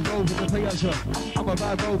 Go, roll with the Piaggio. I'm a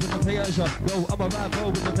ride roll with the Piaggio. Yo, I'm a ride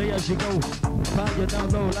roll with the Piaggio. Go. I find you down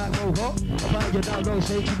low like roll hot. I find you down low,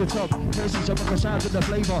 straight to the top. Places I'm gonna shine with the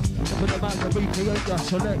flavour. Put the mic and recreate ya.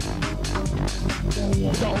 Select.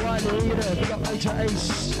 We got Wiley here, we got Major Ace.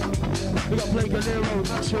 We got Blake Galero,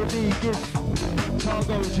 Maxwell D, Gift.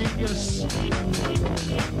 Cargo, Genius.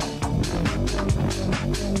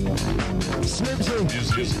 Slimzee.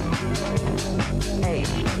 Hey.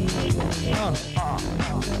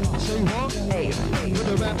 Say what? Hey. With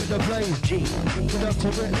the rap and the play. G. Put up to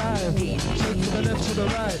it live. Shake to the left to the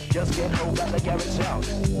right. Just get home at the garage sound.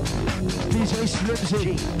 DJ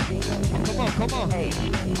Slimzee. Come on. Hey.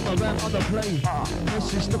 I'm a rap on the play.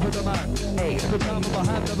 This is stuff of the man. Hey. Every time I'm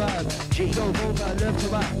behind the vibe. G. Go back left to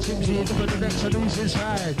right. Slimzee look at the next and lose his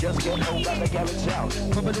side. Just get home at the garage sound.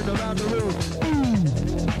 Coming in around the room.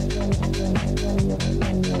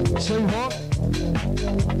 Say what?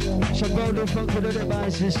 Some golden funk for the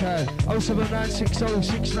devices had 07960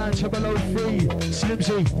 69003.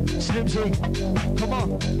 Slimzee, come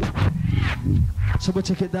on. So we'll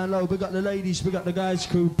take it down low. We got the ladies, we got the guys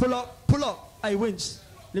crew. Pull up. Hey, Wince,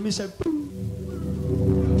 let me say.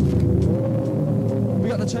 We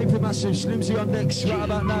got the taping massive, Slimzee on decks. Right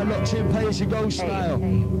about now, locked in, pay as you go style.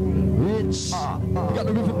 Rinse. We got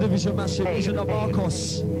the rhythm division massive, isn't it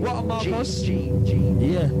Marcos? What are Marcos?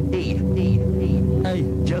 Yeah. Hey.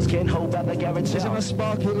 Just can't hold back the garage Isn't sound. a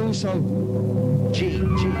Sparky also? G.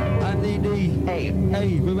 And DD. Hey.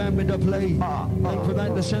 Hey, we ran with the play. Hey,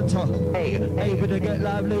 prevent the centre. Hey. Hey, with the get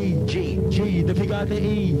lively. G, the big I, the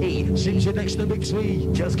E. Slimzee next to Big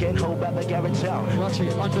Sweet. Just can't hold back the garage sound. Watch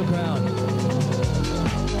it, underground.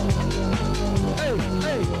 Hey.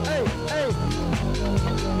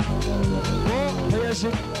 What? Hey, yes,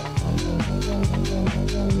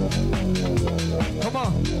 come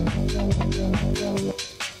on.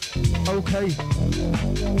 Okay.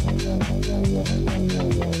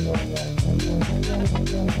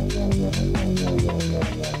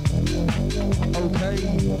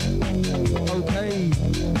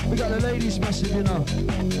 We got the ladies massive, you know.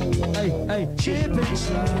 Hey. Chipping,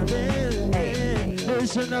 sliding. Hey.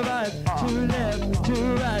 Listen the vibe, to left, to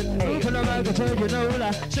right. Open the mic, I'll tell you no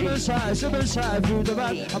lie. Seven side, through the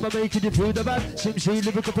vibe. I'ma make it through the vibe. Slimzee,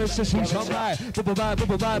 lyrical press, the sweet some vibe. Bubble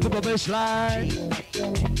vibe, bass line.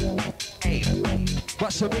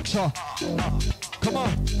 What's the mixer? Come on.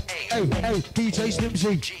 Hey, DJ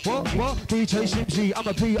Slimzee. What? DJ Slimzee. I'm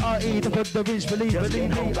a PRE, the rinse, believe me.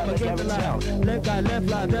 I'ma get the line. Left guy, left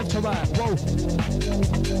line, left to right. Whoa.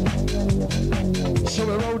 So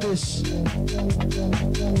we roll this.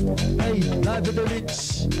 Hey, live in the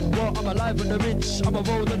rinse. What? I'm alive in the rinse. I'm a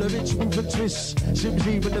roll in the rinse, move and twist.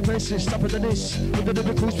 Slimzee with the verses, stop at the this. With the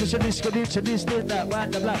lyrical specialist, get into this, did that, right,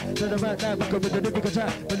 the black, to the right, now, we go with the lyrical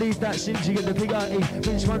attack. Believe that Slimzee in the PRE.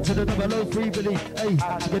 Rinse one to the number low, free, believe. Hey,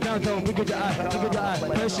 to get down, though, look at your eye.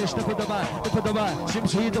 Verses, stop at the right, look at the right.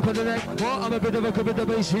 Slimzee, look at the neck. What? I'm a bit of a cover the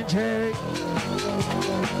bass in check.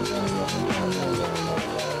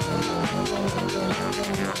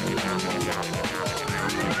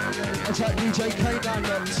 That's like DJ K9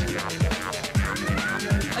 locked.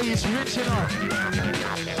 Hey, it's rich enough.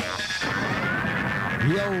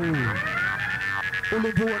 Yo. All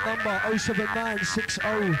important number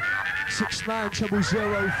 07960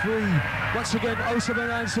 69003. Once again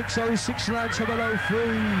 07960 69003.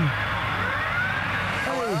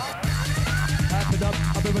 Hey. Hype it up.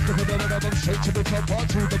 I've been looking for the rhythm, I'm straight to the top. Part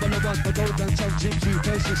two, the one, the golden tongue, Slimzee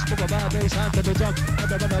faces, for my bad bass, hand to the jump,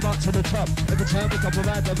 and the run up to the top. Every time we come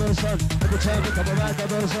around the version, every time we come around the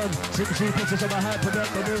version, Slimzee faces on my hand, put up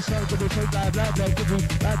the version, give me take live, give me,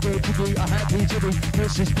 bad day to be, a happy to be.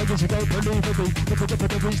 Faces, figures, you don't believe in me. Look at the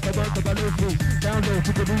reach, the one, the balloon free. Down low,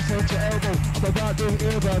 to the knees, to your elbow. I'm about the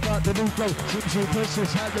ear, about the new flow. Slimzee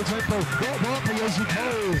faces, hand the tempo. What, as you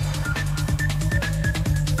go.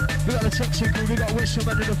 We got the section crew, we got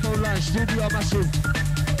Wishman in the phone line, studio massive.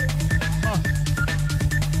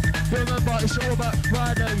 Remember, it's all about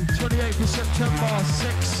Friday, 28th of September,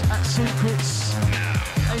 6 at Secrets.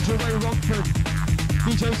 Angel Ray Romford,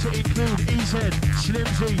 DJs to include EZ,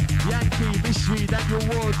 Slimzee, Yankee, Mystery, Daniel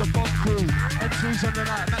Ward, the Bomb Crew. MCs on the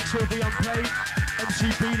night, Max will be unplayed.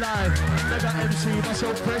 MCB Live, Mega MC,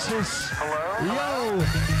 myself Precious. Hello? Yo!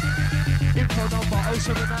 Info number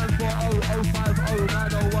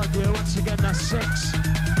 07940050901. Yeah, once again, that's 6.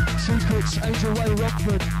 Secrets, Angel Way,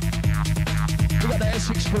 Rockford. We got the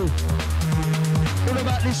Essex crew. All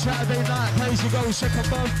about this Saturday night, Crazy Go, second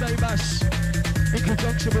birthday bash. In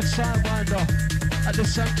conjunction with Sidewinder at the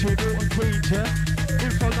Sanctuary, Milton Queens, yeah?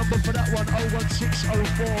 Info number for that one,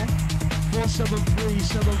 01604 473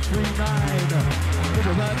 739. With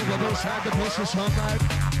a man with a bass hand, the process on night.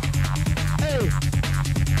 Hey!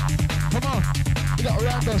 Come on, we got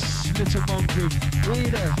around us, little monkey.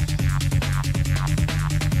 Read it.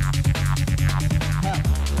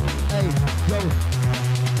 Hey, yo.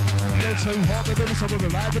 Let's say hot, we're gonna some of the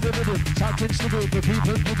ride with the rhythm. Talking to the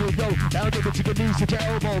people, yo. Down to the knees to your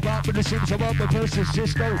elbow. Back with the sims, I'm up, my person's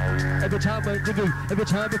just go. Every time I jiggle, every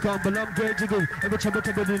time I come, but I'm great jiggle. Every time I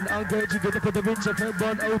come in, I'm great jiggle. Look at the winds of them,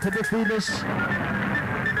 one open the feelers.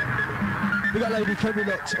 We got Lady Kerry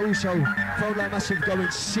locked also. Phone line massive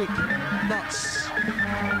going sick. Nuts. We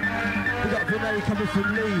got Vinay coming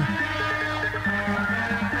from Lee.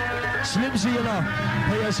 Slimzee, you know.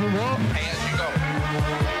 Hey, as you what? Hey, as you go.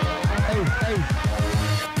 Hey, hey.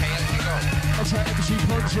 Hey, as you go. That's how MC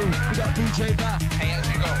Ponzi. We got DJ Bat. Hey, as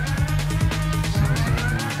you go.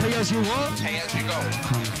 Hey, as you what? Hey, as you go.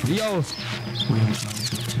 Yo.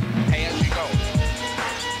 Hey, as you go.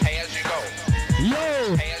 Hey, as you go.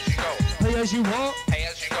 Yo. Hey, as you go. Hey, as you what? Hey,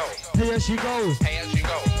 as you go. Hey, as you go. Hey, as you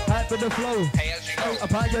go. Hype with the flow. Hey, as you go.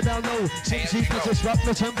 Up high, you down low. Slimzee just rock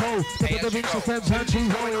the tempo. Look at the Vince of Femmes and she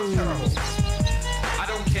roll. I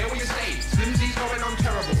don't care what you say. Slimzee's going on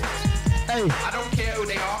terrible. Hey. I don't care who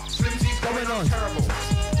they are. Slimzee's going on terrible. I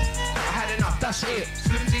had enough. That's it.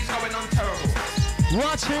 Slimzee's going on terrible.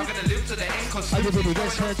 Watch it. I'm gonna live to the end cause Everybody Slimzee's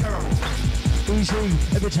gets going on head. terrible. Easy,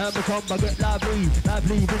 every time I come I get lively,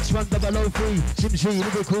 Vince run double 03, Slimzee,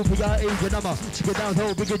 lyrical P.I.E. the number, to get down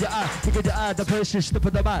low, bigger your eye, the person step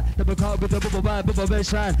on the mat, the car with the bubble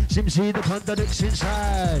baseline, Slimzee, the contradicts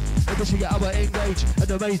inside, every single hour engage, and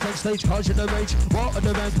the race on stage, cars in the range, what on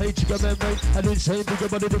the rampage, you got memory, and insane, bigger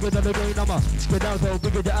body, bigger than the game number, to get down low,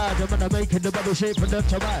 bigger your eye, the man I'm making the bubble shape from left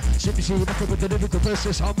to right, Slimzee, looking with the lyrical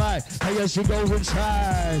process on my, hey as you go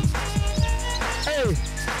inside. Hey,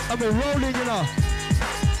 I've been rolling, you know.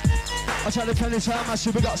 I try to tell this how much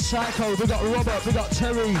we got Psycho, we got Robert, we got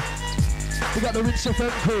Terry, we got the Rinse FM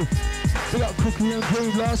crew, we got Cookie and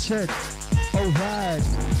Cream last set. Alright,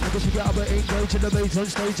 I guess we got our engage in the maze on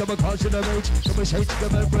stage, I'm a cause in the rage. We're gonna say to the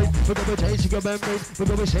membrane, we're gonna change the membrane, we're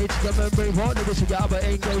gonna say to the membrane. What? I guess we got our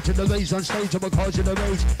engage in the maze on stage, I'm a cause in the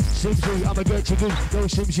rage. Slimzee, I'm a get to geek, no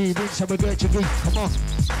Slimzee, Rinse, I'm a get to geek. Come on,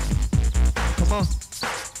 come on.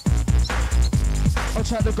 I'll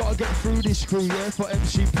try to gotta get through this crew, yeah, for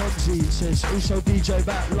MC Ponzi, it says. Also DJ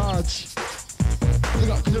Bat Large. We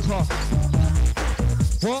got Clipper.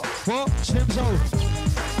 What? Slimzee.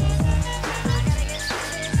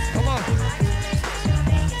 Come on.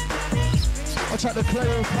 I'll try to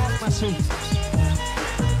Clayo Park Massive.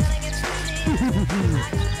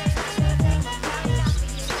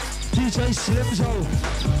 DJ Slimzee.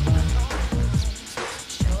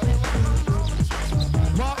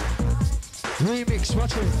 What? Remix,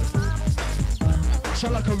 watch it.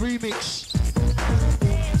 Sound like a remix.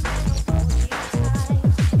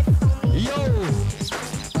 Yo!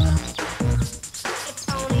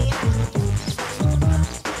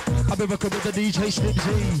 I've been rocking with the DJ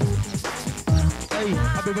Slimzee. Hey,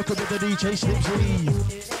 I've been rocking with the DJ Slimzee.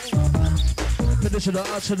 Finish to the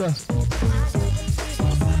art to the.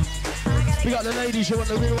 We got the ladies who want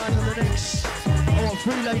the rewind on the next. I want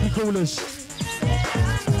 3 lady callers.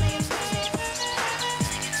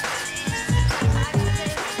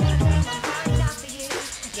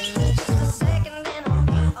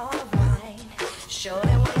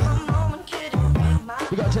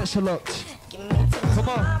 We got Jets locked. Come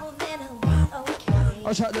on.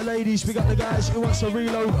 I'll chat the ladies, we got the guys who wants to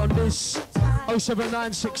reload on this.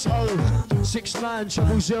 07960 69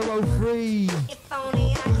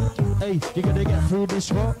 Hey, you're gonna get through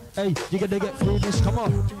this, what? Hey, you're gonna get through this, come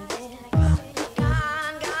on.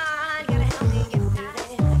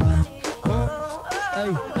 Hey,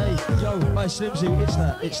 yo, my Slimzee,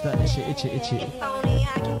 it's it.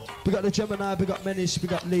 We got the Gemini, we got Menace, we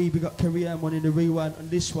got Lee, we got Korean one in the rewind. And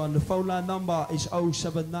this one, the phone line number is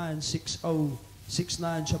 07960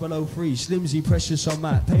 69 Slimzee, Precious on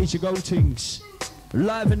Matt. Page your go-tings.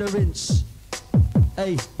 Live in the rinse.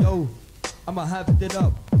 Hey, yo, I'ma hype it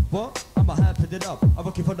up. What? I'ma hype it up. I'm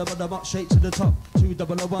looking for the bottom up, straight to the top.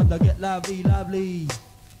 201, I get lively.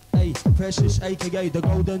 Hey, Precious, aka the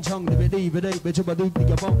golden tongue, the believe it ain't, but you do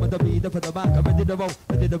the bump with the beat, for the back, I'm ready to roll,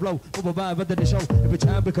 ready to blow, over by, ready to show. Every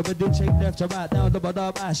time we come and do take left to right, down the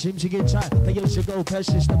bottom, I seem to get tight. They used to go,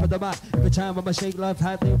 Precious, step of the mat. Every time I'ma shake life,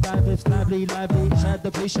 happy, lively, inside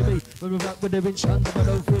the place of me. When we rock with the rinse, under the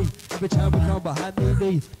low free. Every time we come behind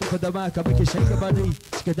me, for the mic, I make you shake your body.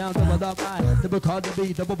 Let's get down the bottom, the Bacardi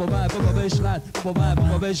beat, the bubble baseline,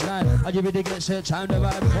 bubble baseline. Are you ready to get set? Time to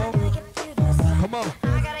ride, come on.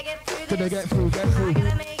 Gonna get through.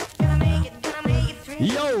 Gonna make it through.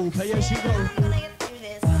 Yo, play as you go.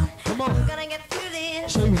 Come on.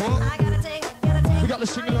 Say what? We got the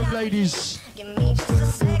sing-along ladies. Give me just a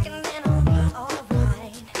second and I'll be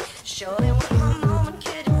alright. Show them one moment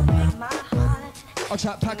could break my heart. I'll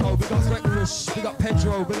chat Paco, we got breakfast, we got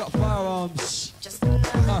Pedro, we got firearms. Just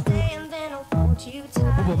another day and then I'll hold you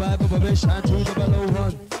tight. Bubba bish, and to the below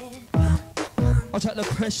one. I'll chat the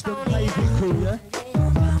Preston Paving crew, yeah?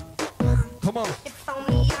 Come on.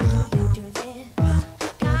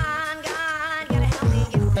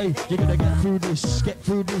 Hey, you're gonna get through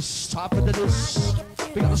this, top of this.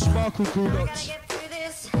 We got the Sparkle crew locked.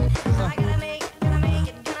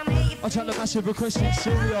 I'll take the massive requesting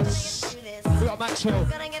serious. We got Maxwell,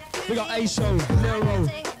 we got ASO, Nero,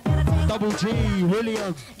 Double G,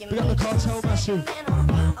 William. We got the Cartel massive.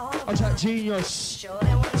 I'll take Genius,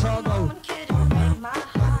 Tarno.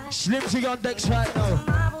 Slimzee on decks right now.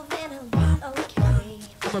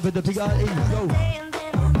 I'm a bit of the guy, yo.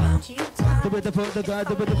 The bit of the guy,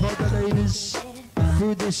 the bit of the ladies.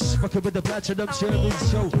 Through this, fucking with the platinum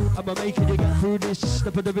service, yo. I'ma make it, you get through this.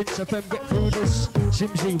 Step of the Vince FM, get through this.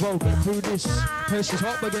 Slimzee, whoa, get through this. Precious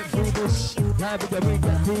Hot, but get through this. Live in the ring,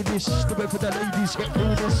 get through this. The bit for the ladies, get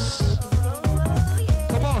through this.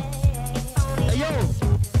 Come on. Hey, yo.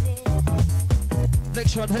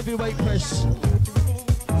 Next one, heavyweight press.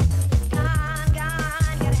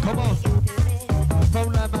 Come on.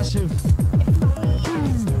 Phone line massive.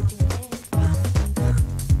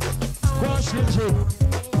 Go on, Slimzee.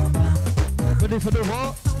 Ready for the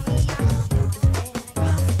what?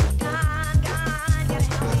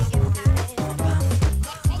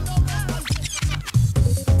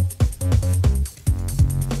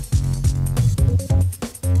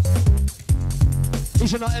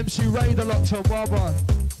 Isn't that MC Ray the locked on Barbara?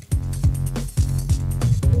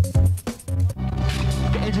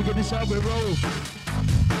 Get this out with roll.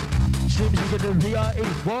 Slimzee in the PRE,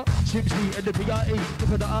 what? Slimzee in the PRE,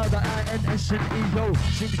 for the R, the I, N, S, and E, yo.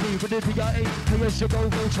 Slimzee for the PRE, hey, yes, you go,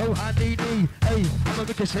 so handy, hey, I'ma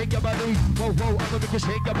make you shake your body, whoa, I'ma make you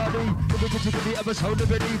shake your body. The wicked to the episode of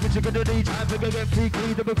the knee, but you're gonna need time to get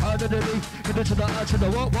freaky, the Bacardi of the knee. Get into the R to the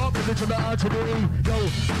what, get into the R to the E, yo.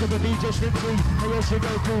 Give a DJ Slimzee, hey, yes, you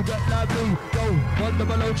go, cool, get lively, yo. One the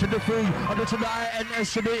below to the free, under to the I, N,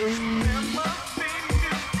 S, and the E.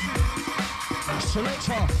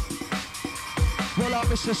 Selector, roll out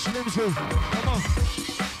Mr. Slimzee, come on.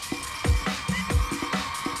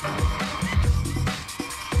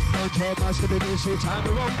 No job, master, it is your time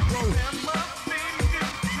to roll.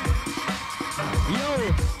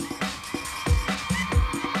 Yo.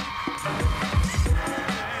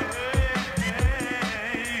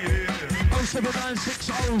 Oh,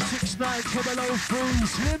 796069 703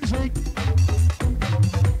 Slimzee.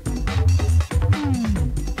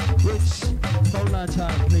 Rich. Phone line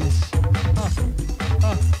time, please. Come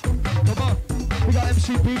on. We got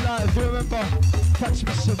MC B Live, do you remember? Catch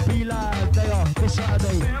me some B Live, they are this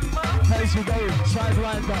Saturday. Plays you go,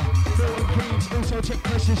 Sidewinder, Milton Keynes, also check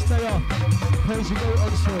Precious, they are. Plays you go,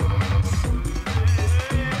 Oxford.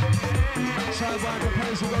 Sidewinder,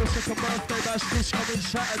 plays you go, second birthday, that's this coming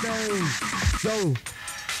Saturday. Yo.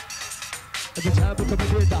 Every time we come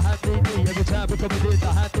in the hand every time we come in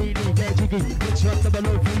the hand get jiggy. It's up the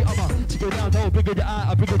below free armor. To get down, don't bigger the eye,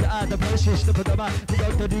 I bigger the eye, the precious, the man. We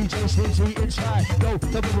got the DJ Slimzee inside. Yo,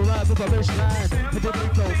 double ride with my baseline. With the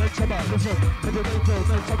make make some up, listen. With the make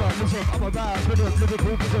some up, listen. I'm a ride with the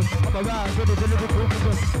Liverpool vision. I'm a ride with the Liverpool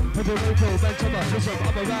vision. With the make some up, listen.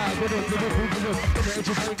 I'm a ride with the Liverpool vision. In the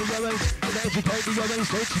educating your ways, in the educating your ways,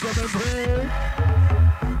 don't you come and pray.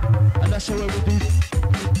 And that's how we do.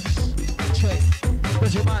 Check,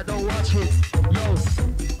 cause you might not watch it. Yo.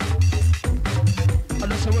 And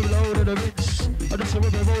that's how we load of the rinse. And that's how we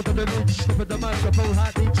roll to the rinse. Step at the microphone,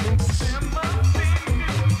 hot deep tricks.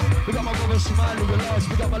 We got my brother Smiley, your last.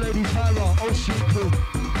 We got my lady Tyra, oh she cool.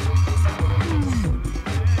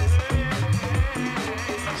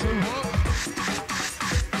 Say what?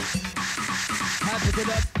 Happy to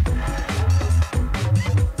that.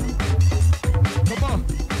 Come on.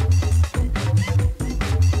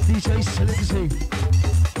 DJ Slimzee.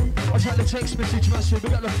 I'll check the text message massive. We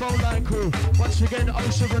got the phone line crew. Once again,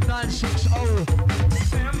 07960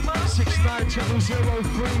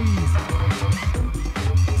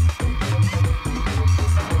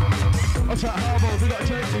 69003. I'll check Harbour. We got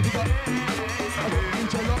Jamie. We got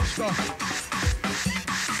DJ Lobster.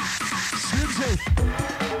 Slimzee.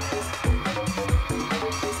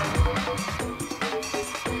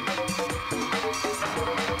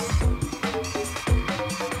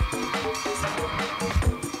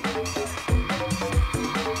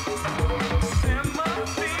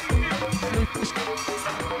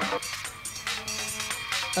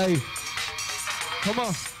 Hey, come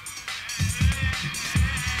on.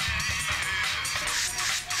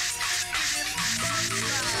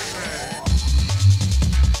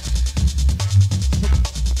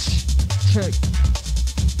 Check.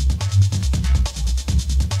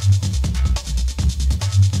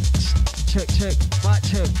 Check. Mic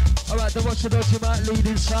check. Alright, then what's the dodgy mic lead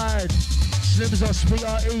inside? Slimzee,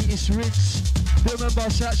 PRE, it's rinse. Remember,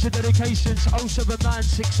 shouts your dedications,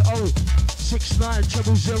 07960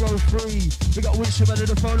 69003. We got Winston out of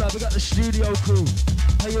the phone line, we got the studio crew.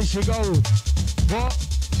 Hey, as you go. What?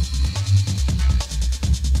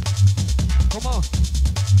 Come on.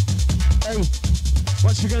 Hey,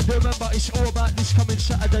 once again, remember, it's all about this coming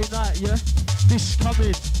Saturday night, yeah? This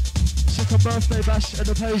coming. Second birthday bash and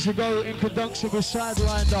the pay as you go in conjunction with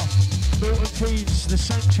Sidewinder, Milton Keynes, the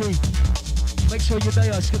Sanctuary. Make sure you're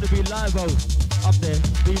there, it's going to be live out. I'm there,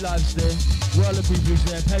 B-Live's there, World of People's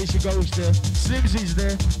there, Pay As You Go's there, Slimzee's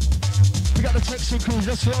there. We got the Texan crews,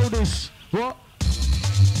 let's roll this. What?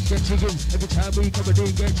 Get jiggy, every time we come in,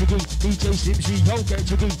 get jiggy. DJ Slimzee, yo, get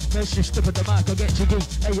jiggy. First you step at the mic, I get jiggy.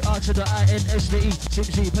 A-R to the I-N-S-D-E.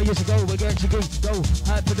 Slimzee, Pay As You Go, we get jiggy. Yo,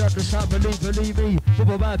 hype it up the sound, believe me.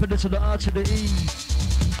 Double vibe it to the R to the E.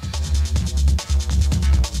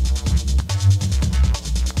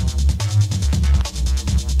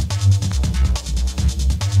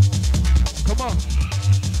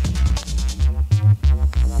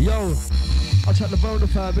 Yo, I'll check the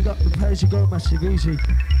bonafide, we got the Pay As You Go massive, easy.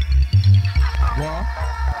 What?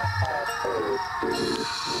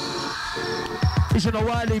 Isn't a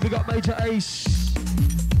Wiley, we got Major Ace.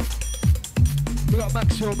 We got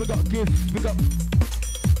Maxwell, we got Gift, we got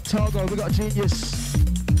Targo, we got Genius.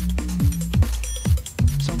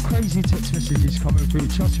 Some crazy text messages coming through,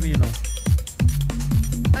 trust me, you know.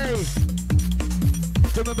 Hey!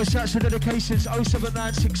 Remember, shouts for dedications,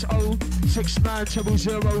 07960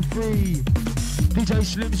 69003. DJ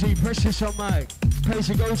Slimzee, precious on mic. Pay As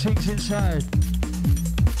You Go things inside.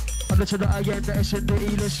 Under to the again, the S and the E,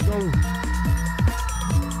 let's go.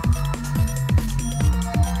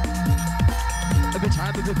 Every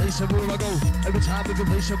time we play somewhere I go. Every time we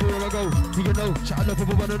play somewhere I go. Do you know? Chat up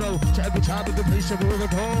people wanna know. Every time we play somewhere I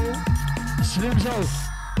go. Slimzee.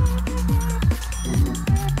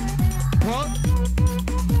 What?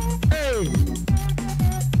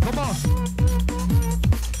 Come on.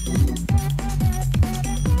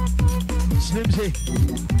 Slimzee.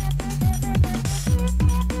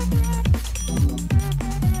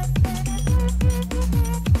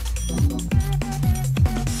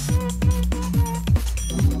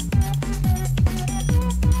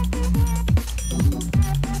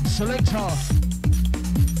 Selector.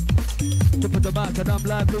 Dip at the mic and I'm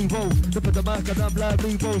lively, whoa. Dip at the mic and I'm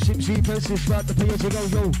lively, whoa. Slimzee, princess, right the Pay As You Go,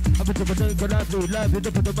 yo. I'm into my thing, lively,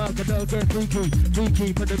 dip at the mic and I'll get freaky,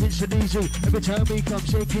 put them in so easy. Every time we come,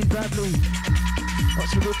 shaking badly.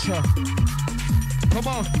 What's the winter? Come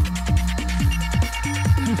on.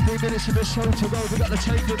 15 minutes of the show to go, we got the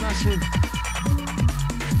chamber massive.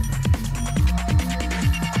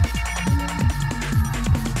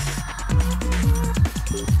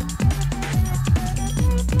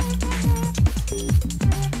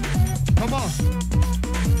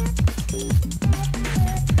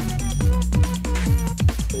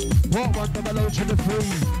 to the 3.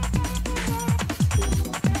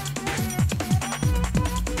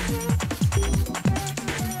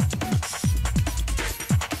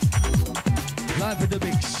 Live in the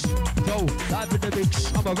mix, go, live in the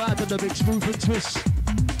mix, I'm around in the mix, move and twist.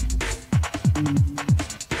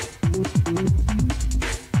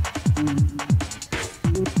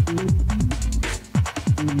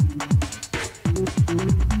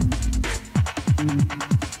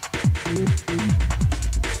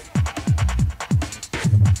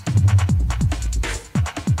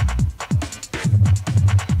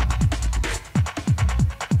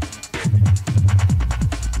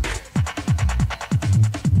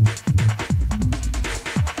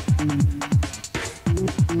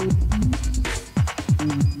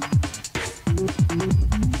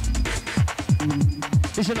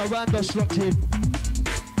 Isn't a Randos locked in?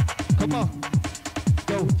 Come on.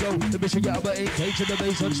 Go, let me see you about engage in the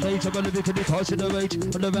bass on stage. I'm gonna be the cause in the rage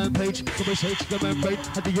on the rampage. Come on, shake the membrane.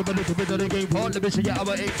 I think you're gonna win the game part. Let me see you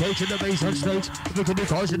about engage in the bass on stage. I'm gonna be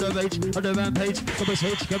cause in the rage on the rampage. Come on,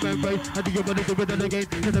 shake the membrane. I think you're gonna win the game.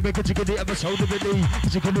 Can I make it to get the episode of the knee?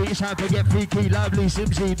 Particularly, it's time to get freaky, lively,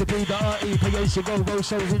 Slimzee, the B, the R-E, PAC, go, roll,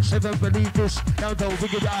 so in 7, believe this. Down, don't,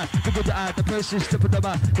 bring it out, the person, step on the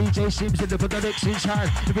back. DJ Slimzee, the put the next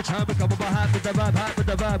inside. Every time I come on my hat with the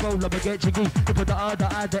vibe, roll, I'm a get jiggy. To put the R, the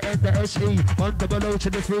I, the N, the S-E. 1 double O to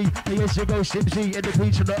the 3. PAC, go, Slimzee, and the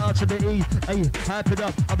P to the R to the E. Hey, hype it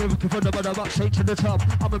up, I'm looking for the bottom up, shake to the top.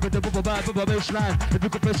 I'm a bit of a vibe, bubble baseline. If you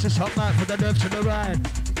could press this hot mic from the left to the right.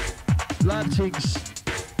 Live things.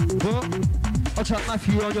 What? I'll tap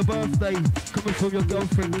Matthew on your birthday, coming from your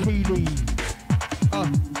girlfriend Keely.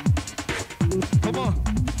 Come on.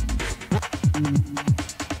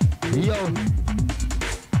 Yo.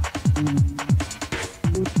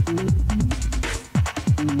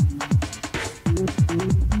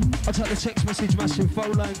 I'll tap the text message, massive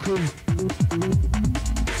phone line crew.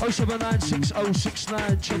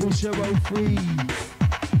 07960690003.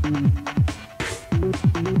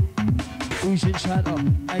 Who's inside?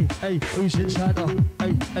 Hey, who's inside?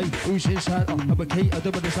 Hey, who's inside? I'm a key, I'm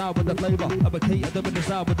doing this out with the flavor. I'm a key, I'm doing this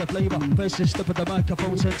out with the flavor. First step of the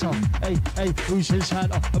microphone center. Hey, who's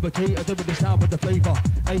inside? I'm a key, I'm doing this out with the flavor.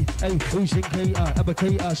 Hey, who's in key? I'm a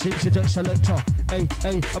key, since the selector. Hey,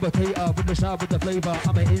 I'm a key, with this out with the flavor.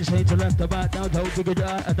 I'm an insane to left, the right, down, don't figure it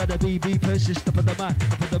out. Another BB, first step of the mic,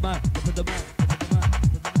 up on the mic, up on the mic, up on the mic.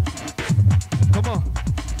 Come on.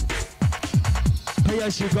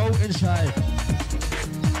 As you go inside,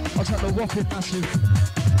 I'll take the whopping massive.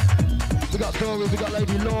 We got Dory, we got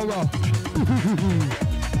Lady Laura.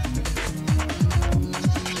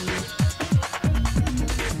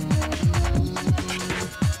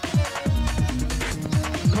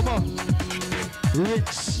 Come on,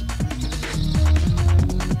 rinse.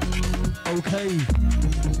 Okay.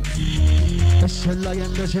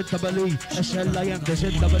 S-L-I-M, the Z-double-E, S-L-I-M, the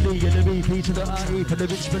Z-double-E, and the B-P to the I-E, for the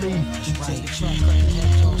bitch believe.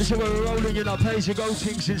 This is where we're rolling, you know, plays your go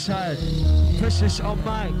things inside. Precious on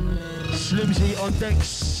mic, Slimzee on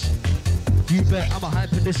decks. You bet I'm a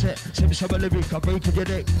hype in the set. Sims I'm a lyric, I'm breaking your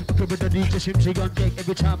neck. I come with the DJ Slimzee on deck.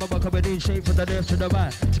 Every time I'm coming in, shape from the left to the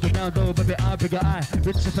right. Take it down low, baby, I figure I.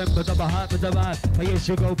 Rinse the femme, but I'm a hype with the vibe. I used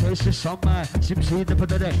to go precious on mic, Slimzee up on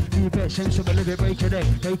the deck. You bet Sims I'm a lyric, break your neck.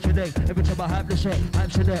 Every time I hype the set,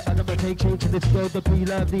 hype to that. And I'ma take you to the go, the P,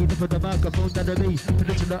 love, need for the microphone, down the B. Put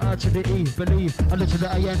it to the R to the E, believe. I look to the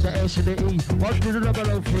I and the S and the E. 1 to the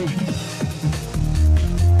double O 3.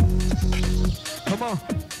 Come on.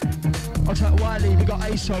 I'll take Wiley, we got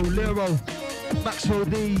ASO, Lero, Maxwell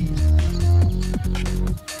D.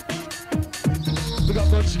 We got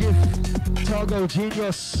God's Gift, Targo,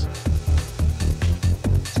 Genius.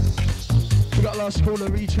 We got Last Caller,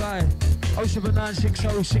 Retry,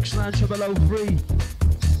 07960690003.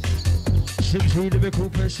 Slimzee, Lyrical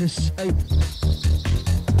Princess, hey.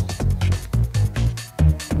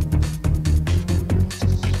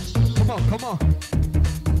 Come on.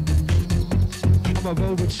 I'm a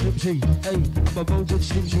roll with Slimzee, hey, I'm a roll with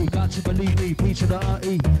Slimzee, got to believe me, P to the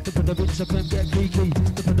R-E, the put the rinse of them get freaky,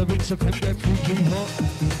 the put the rinse of them get freaky, huh?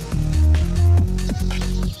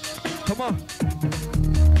 Come on.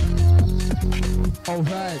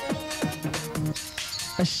 Alright.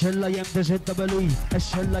 S-L-I-M, the Z-double-E,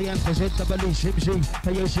 S-L-I-M, the Z-double-E, Slimzee,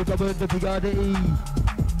 hey, yes, you got the big R-E.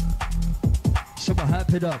 So I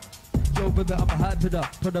hype it up. yo, baby, I'ma hype it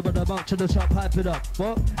up. Put the bottom up to the top, hype it up.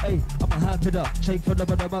 What? Hey, I'ma hype it up. Take from the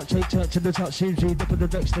bottom up, take to the top. Slimzee, dip in the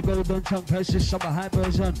next, the golden tongue. Press this, I'm a high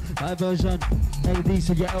version. High version. LDs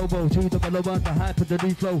to your elbow. To the below one, the hype of the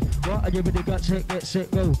new flow. What? I give it the gut, check, get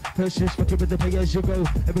set, go. Press this, fucking with the pay as you go.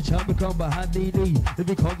 Every time we come behind the knee, then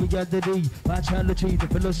we come beyond the knee. Vitality, the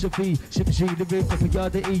philosophy. Slimzee, the big, the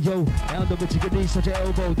beyond the ego. Down the to your knees, to your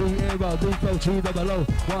elbow. The arrow, the flow, to the below.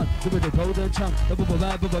 One, give it the golden tongue. The bubble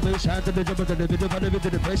vibe of a bitch, hand to the jump of the middle, to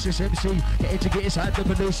the precious MC. Get it to get his hand up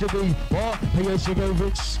and they should be. What? Pay as you go,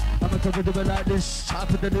 rich. I'ma cover them like this, top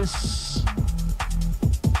of this.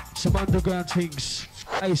 Some underground things.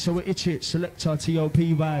 Hey, so we itch it, selector TOP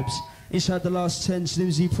vibes. Inside the last 10,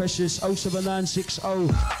 Slimzee Precious, 07960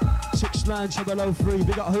 69703.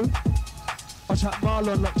 We got who? I tap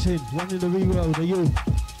Marlon locked in, one in the reworld, are you?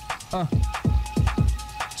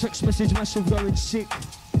 Text message massive going sick.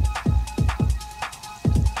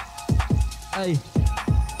 Hey,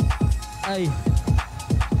 hey,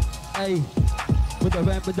 hey. With the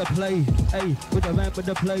ramp with the play, hey, with the ramp with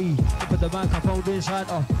the play. Put the microphone inside,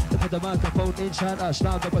 put the microphone inside,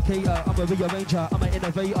 sound duplicator. I'm a rearranger, I'm an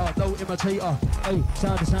innovator, no imitator. Hey,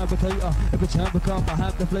 sound the fabricator. Every time we come, I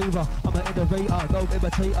have the flavor. I'm an innovator, no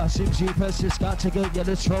imitator. Slimzee Precious, got to get you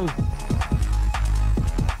this roll.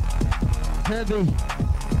 Heavy.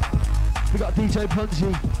 We got DJ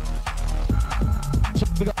Ponzi.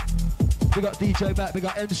 We got DJ back, we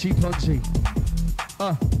got MC Ponzi.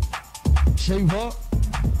 Say what?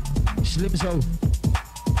 Slimzee.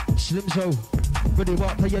 Ready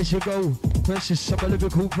what? Play as you go. Precious, I'm a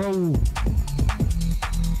lyrical pro.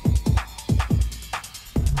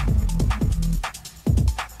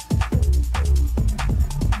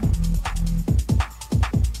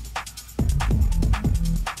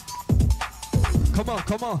 Come on,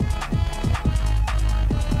 come on.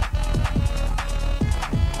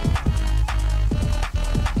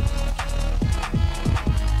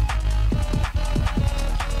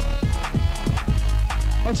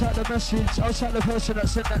 I'll take the message, I'll take the person that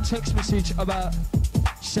sent that text message about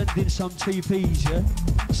sending some TPs, yeah?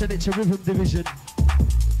 Send it to Rhythm Division.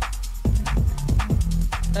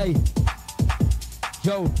 Hey,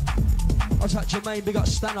 yo, I'll take Jermaine, we got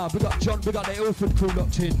Stanner, we got John, we got the Ilford crew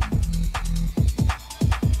locked in.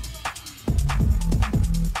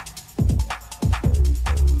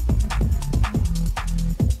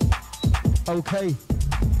 Okay,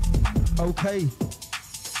 okay.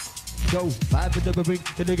 Yo, vibe in the ring,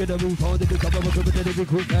 gonna get a move on, they become a recruit, then we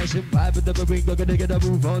cool fashion. Vibe in the ring, gonna get a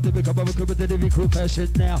move on, they become a recruit, then we cool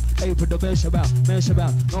fashion. Now, hey, put the mess about,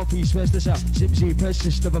 North East, West, the South. Slimzee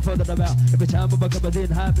Precious, never further about. Every time I'm coming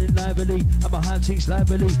in, happening lively. I'm a high things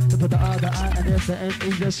lively. To put the R, the I, and F, the N,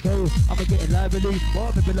 E, let's go. I'm a getting lively.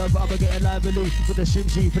 What people love, I'm a getting lively. With the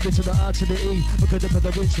Slimzee, put it to the R to the E. Because for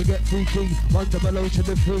the rich, we get freaky. One to below to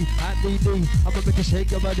the free, I need me. I'm a make a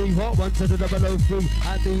shake your body. What? One to the below free,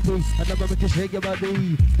 I need me. And I'm gonna make you shake your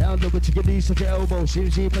body. Down the to your knees, to your elbow.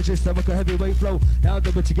 Slimzee Precious, stomach a heavyweight flow. Down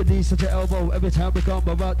the to your knees, to your elbow. Every time we come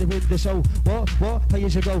about the win the show. What? Pay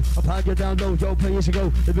as you go. I find you down low. Yo, pay as you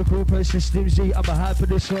go. Let me cool Precious, Slimzee. I'm a hype of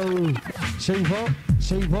the show. Say what?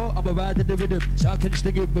 I'm a ride in the rhythm. So I can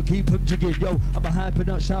sting it, but keep them jigging. Yo, I'm a hype and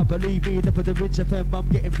not shout. Believe me, the the Rinse FM, I'm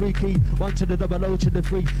getting freaky. One to the double O to the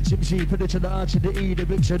three. Slimzee, put it to the R to the E. The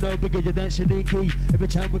mixer no bigger, you're dancing in key. Every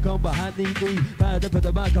time we come behind the E. Bad up at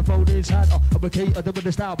the microphone inside. I'm a key, I'm with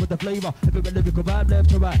the style, with the flavor. Every lyrical vibe left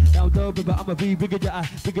to right. Down low, but I'm a V, bigger your eye.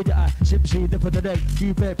 Slimzee, the for the neck.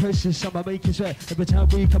 You bet Precious, I'm a make you sweat. Every time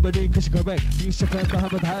we come in, cause you're correct. You step in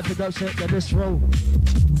behind with the hype and upset, yeah, let's roll.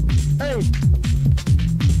 Hey!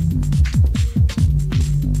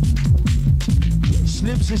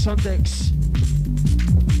 Slimzee on decks.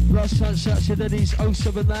 Last chance out to Denny's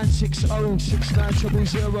 07960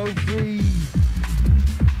 69003.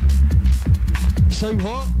 Say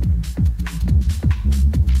what?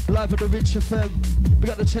 Live at the Rinse FM. We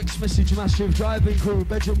got the text message massive. Driving crew,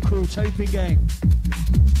 bedroom crew, taping gang.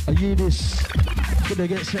 Are you this? Gonna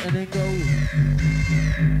get set and then go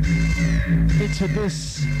into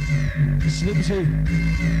this. Slimzee.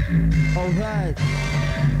 Alright.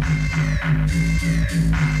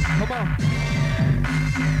 Come on.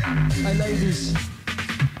 Hey ladies.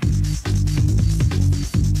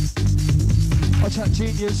 I'll chat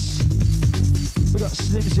Genius. We got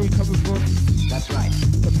Slimzee coming from. That's right.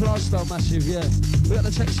 The Plaster massive, yeah. We got the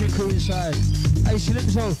texting crew inside. Hey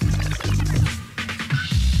Slimzee.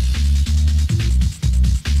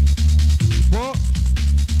 What?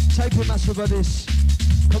 Take a massive of this.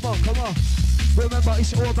 Come on. Remember,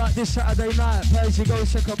 it's all about this Saturday night. Play as you go,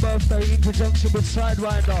 second birthday in conjunction with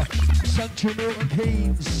Sidewinder, Sanctuary Milton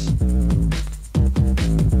Keynes.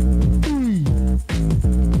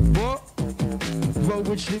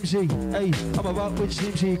 Slimzee. Hey, I'm a rock with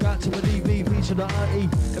Slimzee. Got to believe me, B to the RE.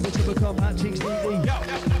 Every time I come, hot things neatly.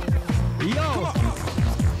 Yo!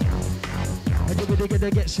 And you're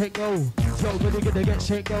gonna get set go. Yo, really gonna get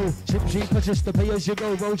set go. Slimzee possess the pay as you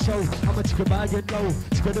go. Roll show. How much you can buy and know.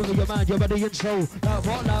 Spread over your mind, your body and soul. Like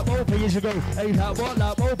what, like more pay as you go. Hey, like what,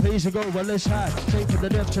 like more pay as you go. Well, let's high. Take from the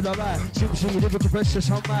left to the right. Slimzee, lyrical precious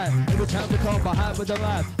on mine. Every time we come, I hide with the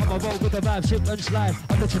vibe. I'm a roll with the vibe, sip and slide.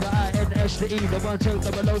 I'm to the I, N, S, the E. The one, two,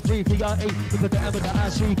 the below, 3, P-R-E. We put the M and the I,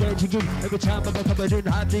 C, get to you. Every time I'm coming in,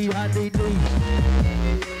 high D, high D, D.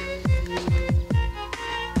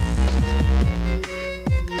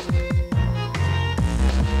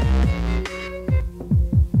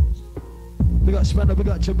 We got Spanner, we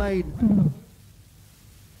got Jermaine.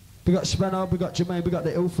 We got Spanner, we got Jermaine, we got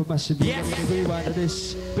the Ilford massive. We got the rewind of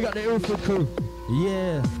this. We got the Ilford crew.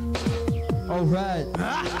 Yeah. Alright.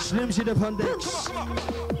 Slimzee the pundits.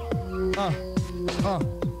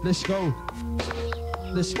 Let's go.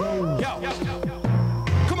 Let's go.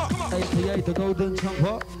 AKA the golden chunk,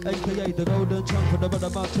 what? AKA the golden chunk, from the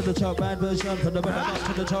bottom up to the top, bad version, from the bottom up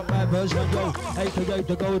to the top, bad version, yo. AKA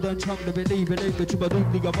the golden chunk, the believe, but you believe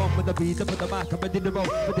me, I'm on with the beat, up at the back, I'm in the roll,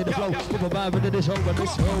 within the flow, with a vibe, within this hole,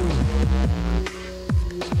 this hole.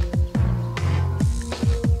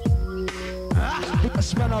 We got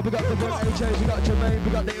Spanner, we got the one AJ, we got Jermaine,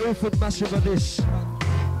 we got the Ilford massive of this.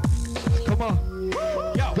 Come on,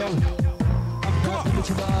 go.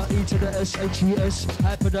 To the R-E to the S-H-E-S.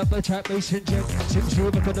 Hype it up, attack, bass, inject. Slimzee, we're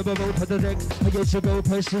gonna roll for the deck. I get to go,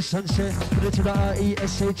 press the sunset. Put it to the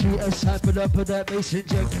R-E-S-H-E-S. Hype it up, put that bass,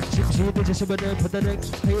 inject. Slimzee, they just over there, put the neck.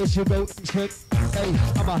 Hey, as you go, check. Hey,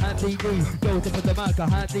 I'm a hot DD. Go to put the mic, a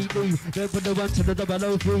hot DD. Then put the one to the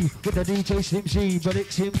 003. With the DJ Slimzee, but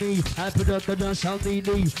it's in me. Hype it up, the dance, sound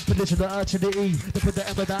DD. Put it to the R to the E. Then put the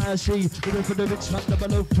M with the I-C. We go for the rich one,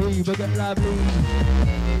 003. We get lively.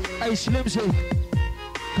 Hey, Slimzee.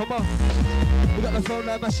 Come on, we got the phone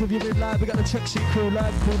line massive, you've been live, we got the texting crew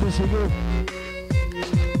live, coolness for you.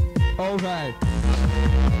 Alright,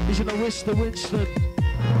 he's gonna Winston.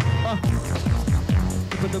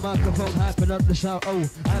 With the microphone, hyping up the sound,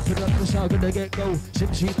 hyping up the sound, gonna get go.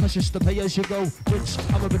 Slimzee precious the pay as you go. Prince,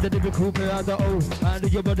 I'm a bit of the lyrical player, I know. I know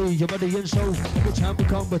your body and soul. Every time we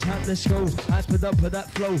come, but time let's go. Hyping up for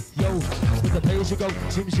that flow, yo. With the pay as you go.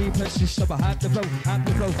 Slimzee precious, I'm a hype the flow.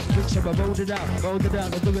 Prince, I'm a roll it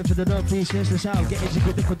out, I'm doing for the northeast, here's the sound. Get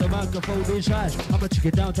educated, put the microphone inside. I'ma check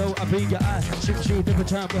it down, though, I'll be your eye. Slimzee, every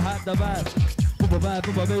time we hype the vibe. Boom, a vibe,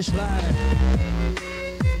 boom, a baseline.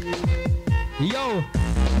 Yo,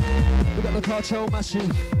 we got the cartel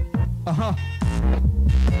massive.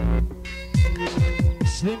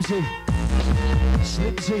 Slimzee.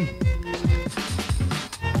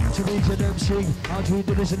 To reach an MC, I'll treat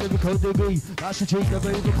it as a lyrical degree. I should treat the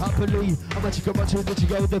baby properly. I'm a chicken, to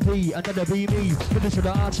go the P, and then the B me. Put it to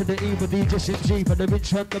the R to the E, but DJ Slimzee, for the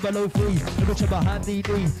rich one, the below 3. Every time I have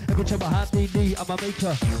DD, every time I have DD, I'm a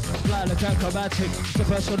maker. Fly like acrobatic, the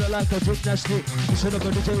person that like a gymnastic. Instead of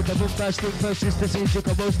a DJ, the book plastic, first is strategic,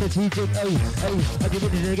 I'm most strategic. Hey, I get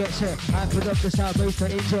ready to get set. I put up the sound base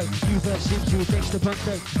to inject. You first Slimzee, thanks to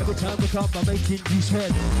contact. Every time we come, I'm making you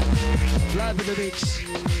sweat. Live in the mix.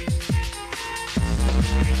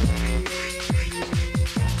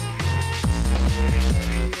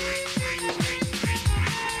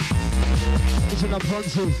 It's an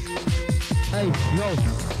Ponzi. Hey, yo.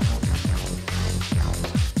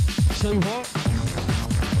 Say what?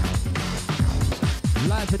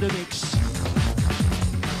 Live in the mix.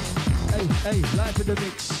 Hey, live in the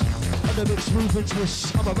mix. On the mix, move and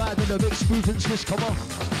twist. I'm a ride in the mix, move and twist. Come on.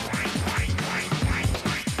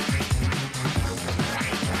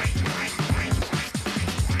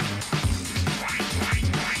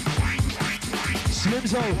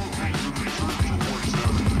 Slimzee.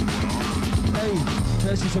 Hey,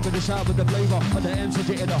 Percy's up in the sound with the flavor. On the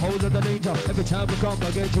MC in the whole of the danger. Every time we come,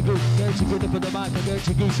 I get to go. Get to get up in the mic, I get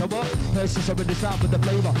to go. So what? Percy's up in the sound with the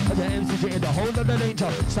flavor. On the MC in the whole of the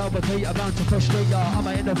danger. Sound potato, bound to frustrator. I'm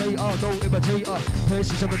an innovator, no imitator.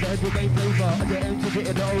 Percy's up in the heavyweight flavor. On the MC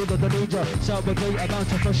in the whole of the danger. Sound potato, bound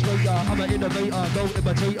to frustrator. I'm an innovator, no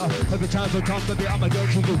imitator. Every time we come, baby, I'm a get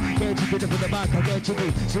to go. Get to get up in the mic, I get to go.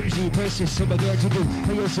 Slimzee, Percy's, I'm a get to go.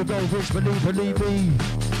 Hey, yes, you go, rich, believe me.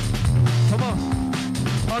 Come on,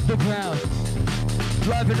 underground,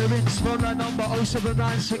 driving the rinse, phone line number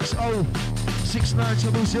 07960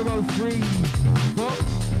 69003. What?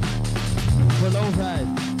 Well, alright.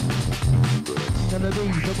 And the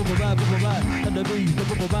beat, the bubble ride, and the beat, the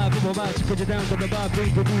bubble ride, to get you down to the bar,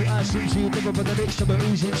 bring the blue eyes, Slimzee, never for the next time,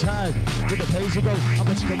 who's inside. With the pays you go, I'm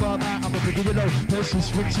a chicken bar out, I'm a big you know, Percy's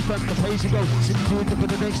Slimzee, front the pays you go, Slimzee, never for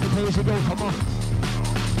the next, the pays you go, come on.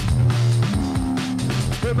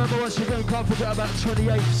 Remember, once again, can't forget about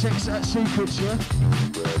 28, Sex at Secrets, yeah?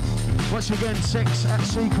 Once again, Sex at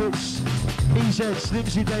Secrets, EZ,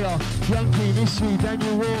 Slimzee Daya, Yankee, Mystery,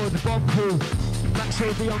 Daniel Ward, Bomb Crew, Max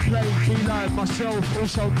LB on play, B-Live, myself,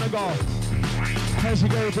 also Mega. How's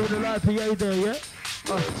it going doing the live PA there, yeah?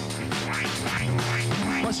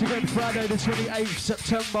 Once again, Friday the 28th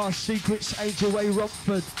September, Secrets, Angel Way,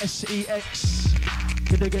 Romford, SEX.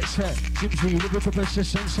 Gonna get set, Slimzee, living for precious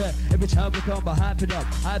sunset. Every time we come, I hype it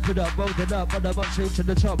up, roll it up, on the box straight to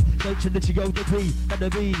the top. Go to the T, go to P, and the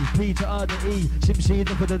B, P to R to E. Slimzee,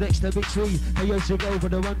 look for the next, the big three. I used to go for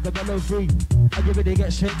the one, the mellow free. And you really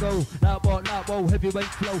get set, go. Loud ball, heavyweight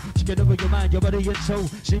flow. Skin over your mind, your body and soul.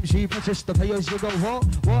 Slimzee, precious, the payers you go.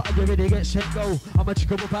 What? And you really get set, go. I'm a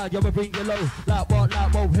chicken with pound, you'll bring you low. Loud ball,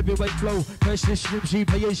 heavyweight flow. Precious, Slimzee,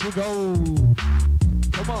 payers you go.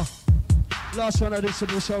 Come on. Last one I did to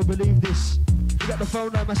the show, believe this. You got the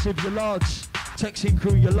phone now, massive, you're large. Texting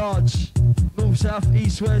crew, you're large. North, south,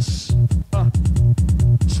 east, west.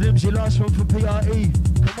 Slimzee, last one from PRE.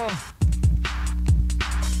 Come on.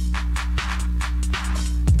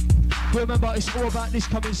 Remember, it's all about this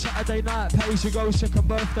coming Saturday night. Pays to go second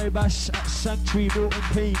birthday bash at Sanctuary, Milton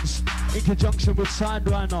Keynes, in conjunction with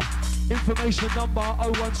Sidewinder. Information number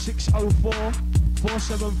 01604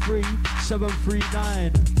 473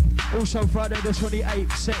 739. Also Friday the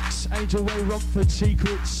 28th, Sex, Angel Way, Romford,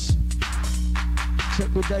 Secrets.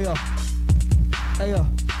 Check with Daya.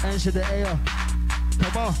 Answer the air.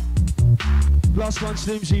 Come on. Last one,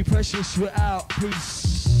 Slimzee, Precious, we're out.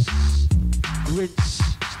 Peace. Rinse.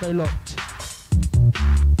 Stay locked.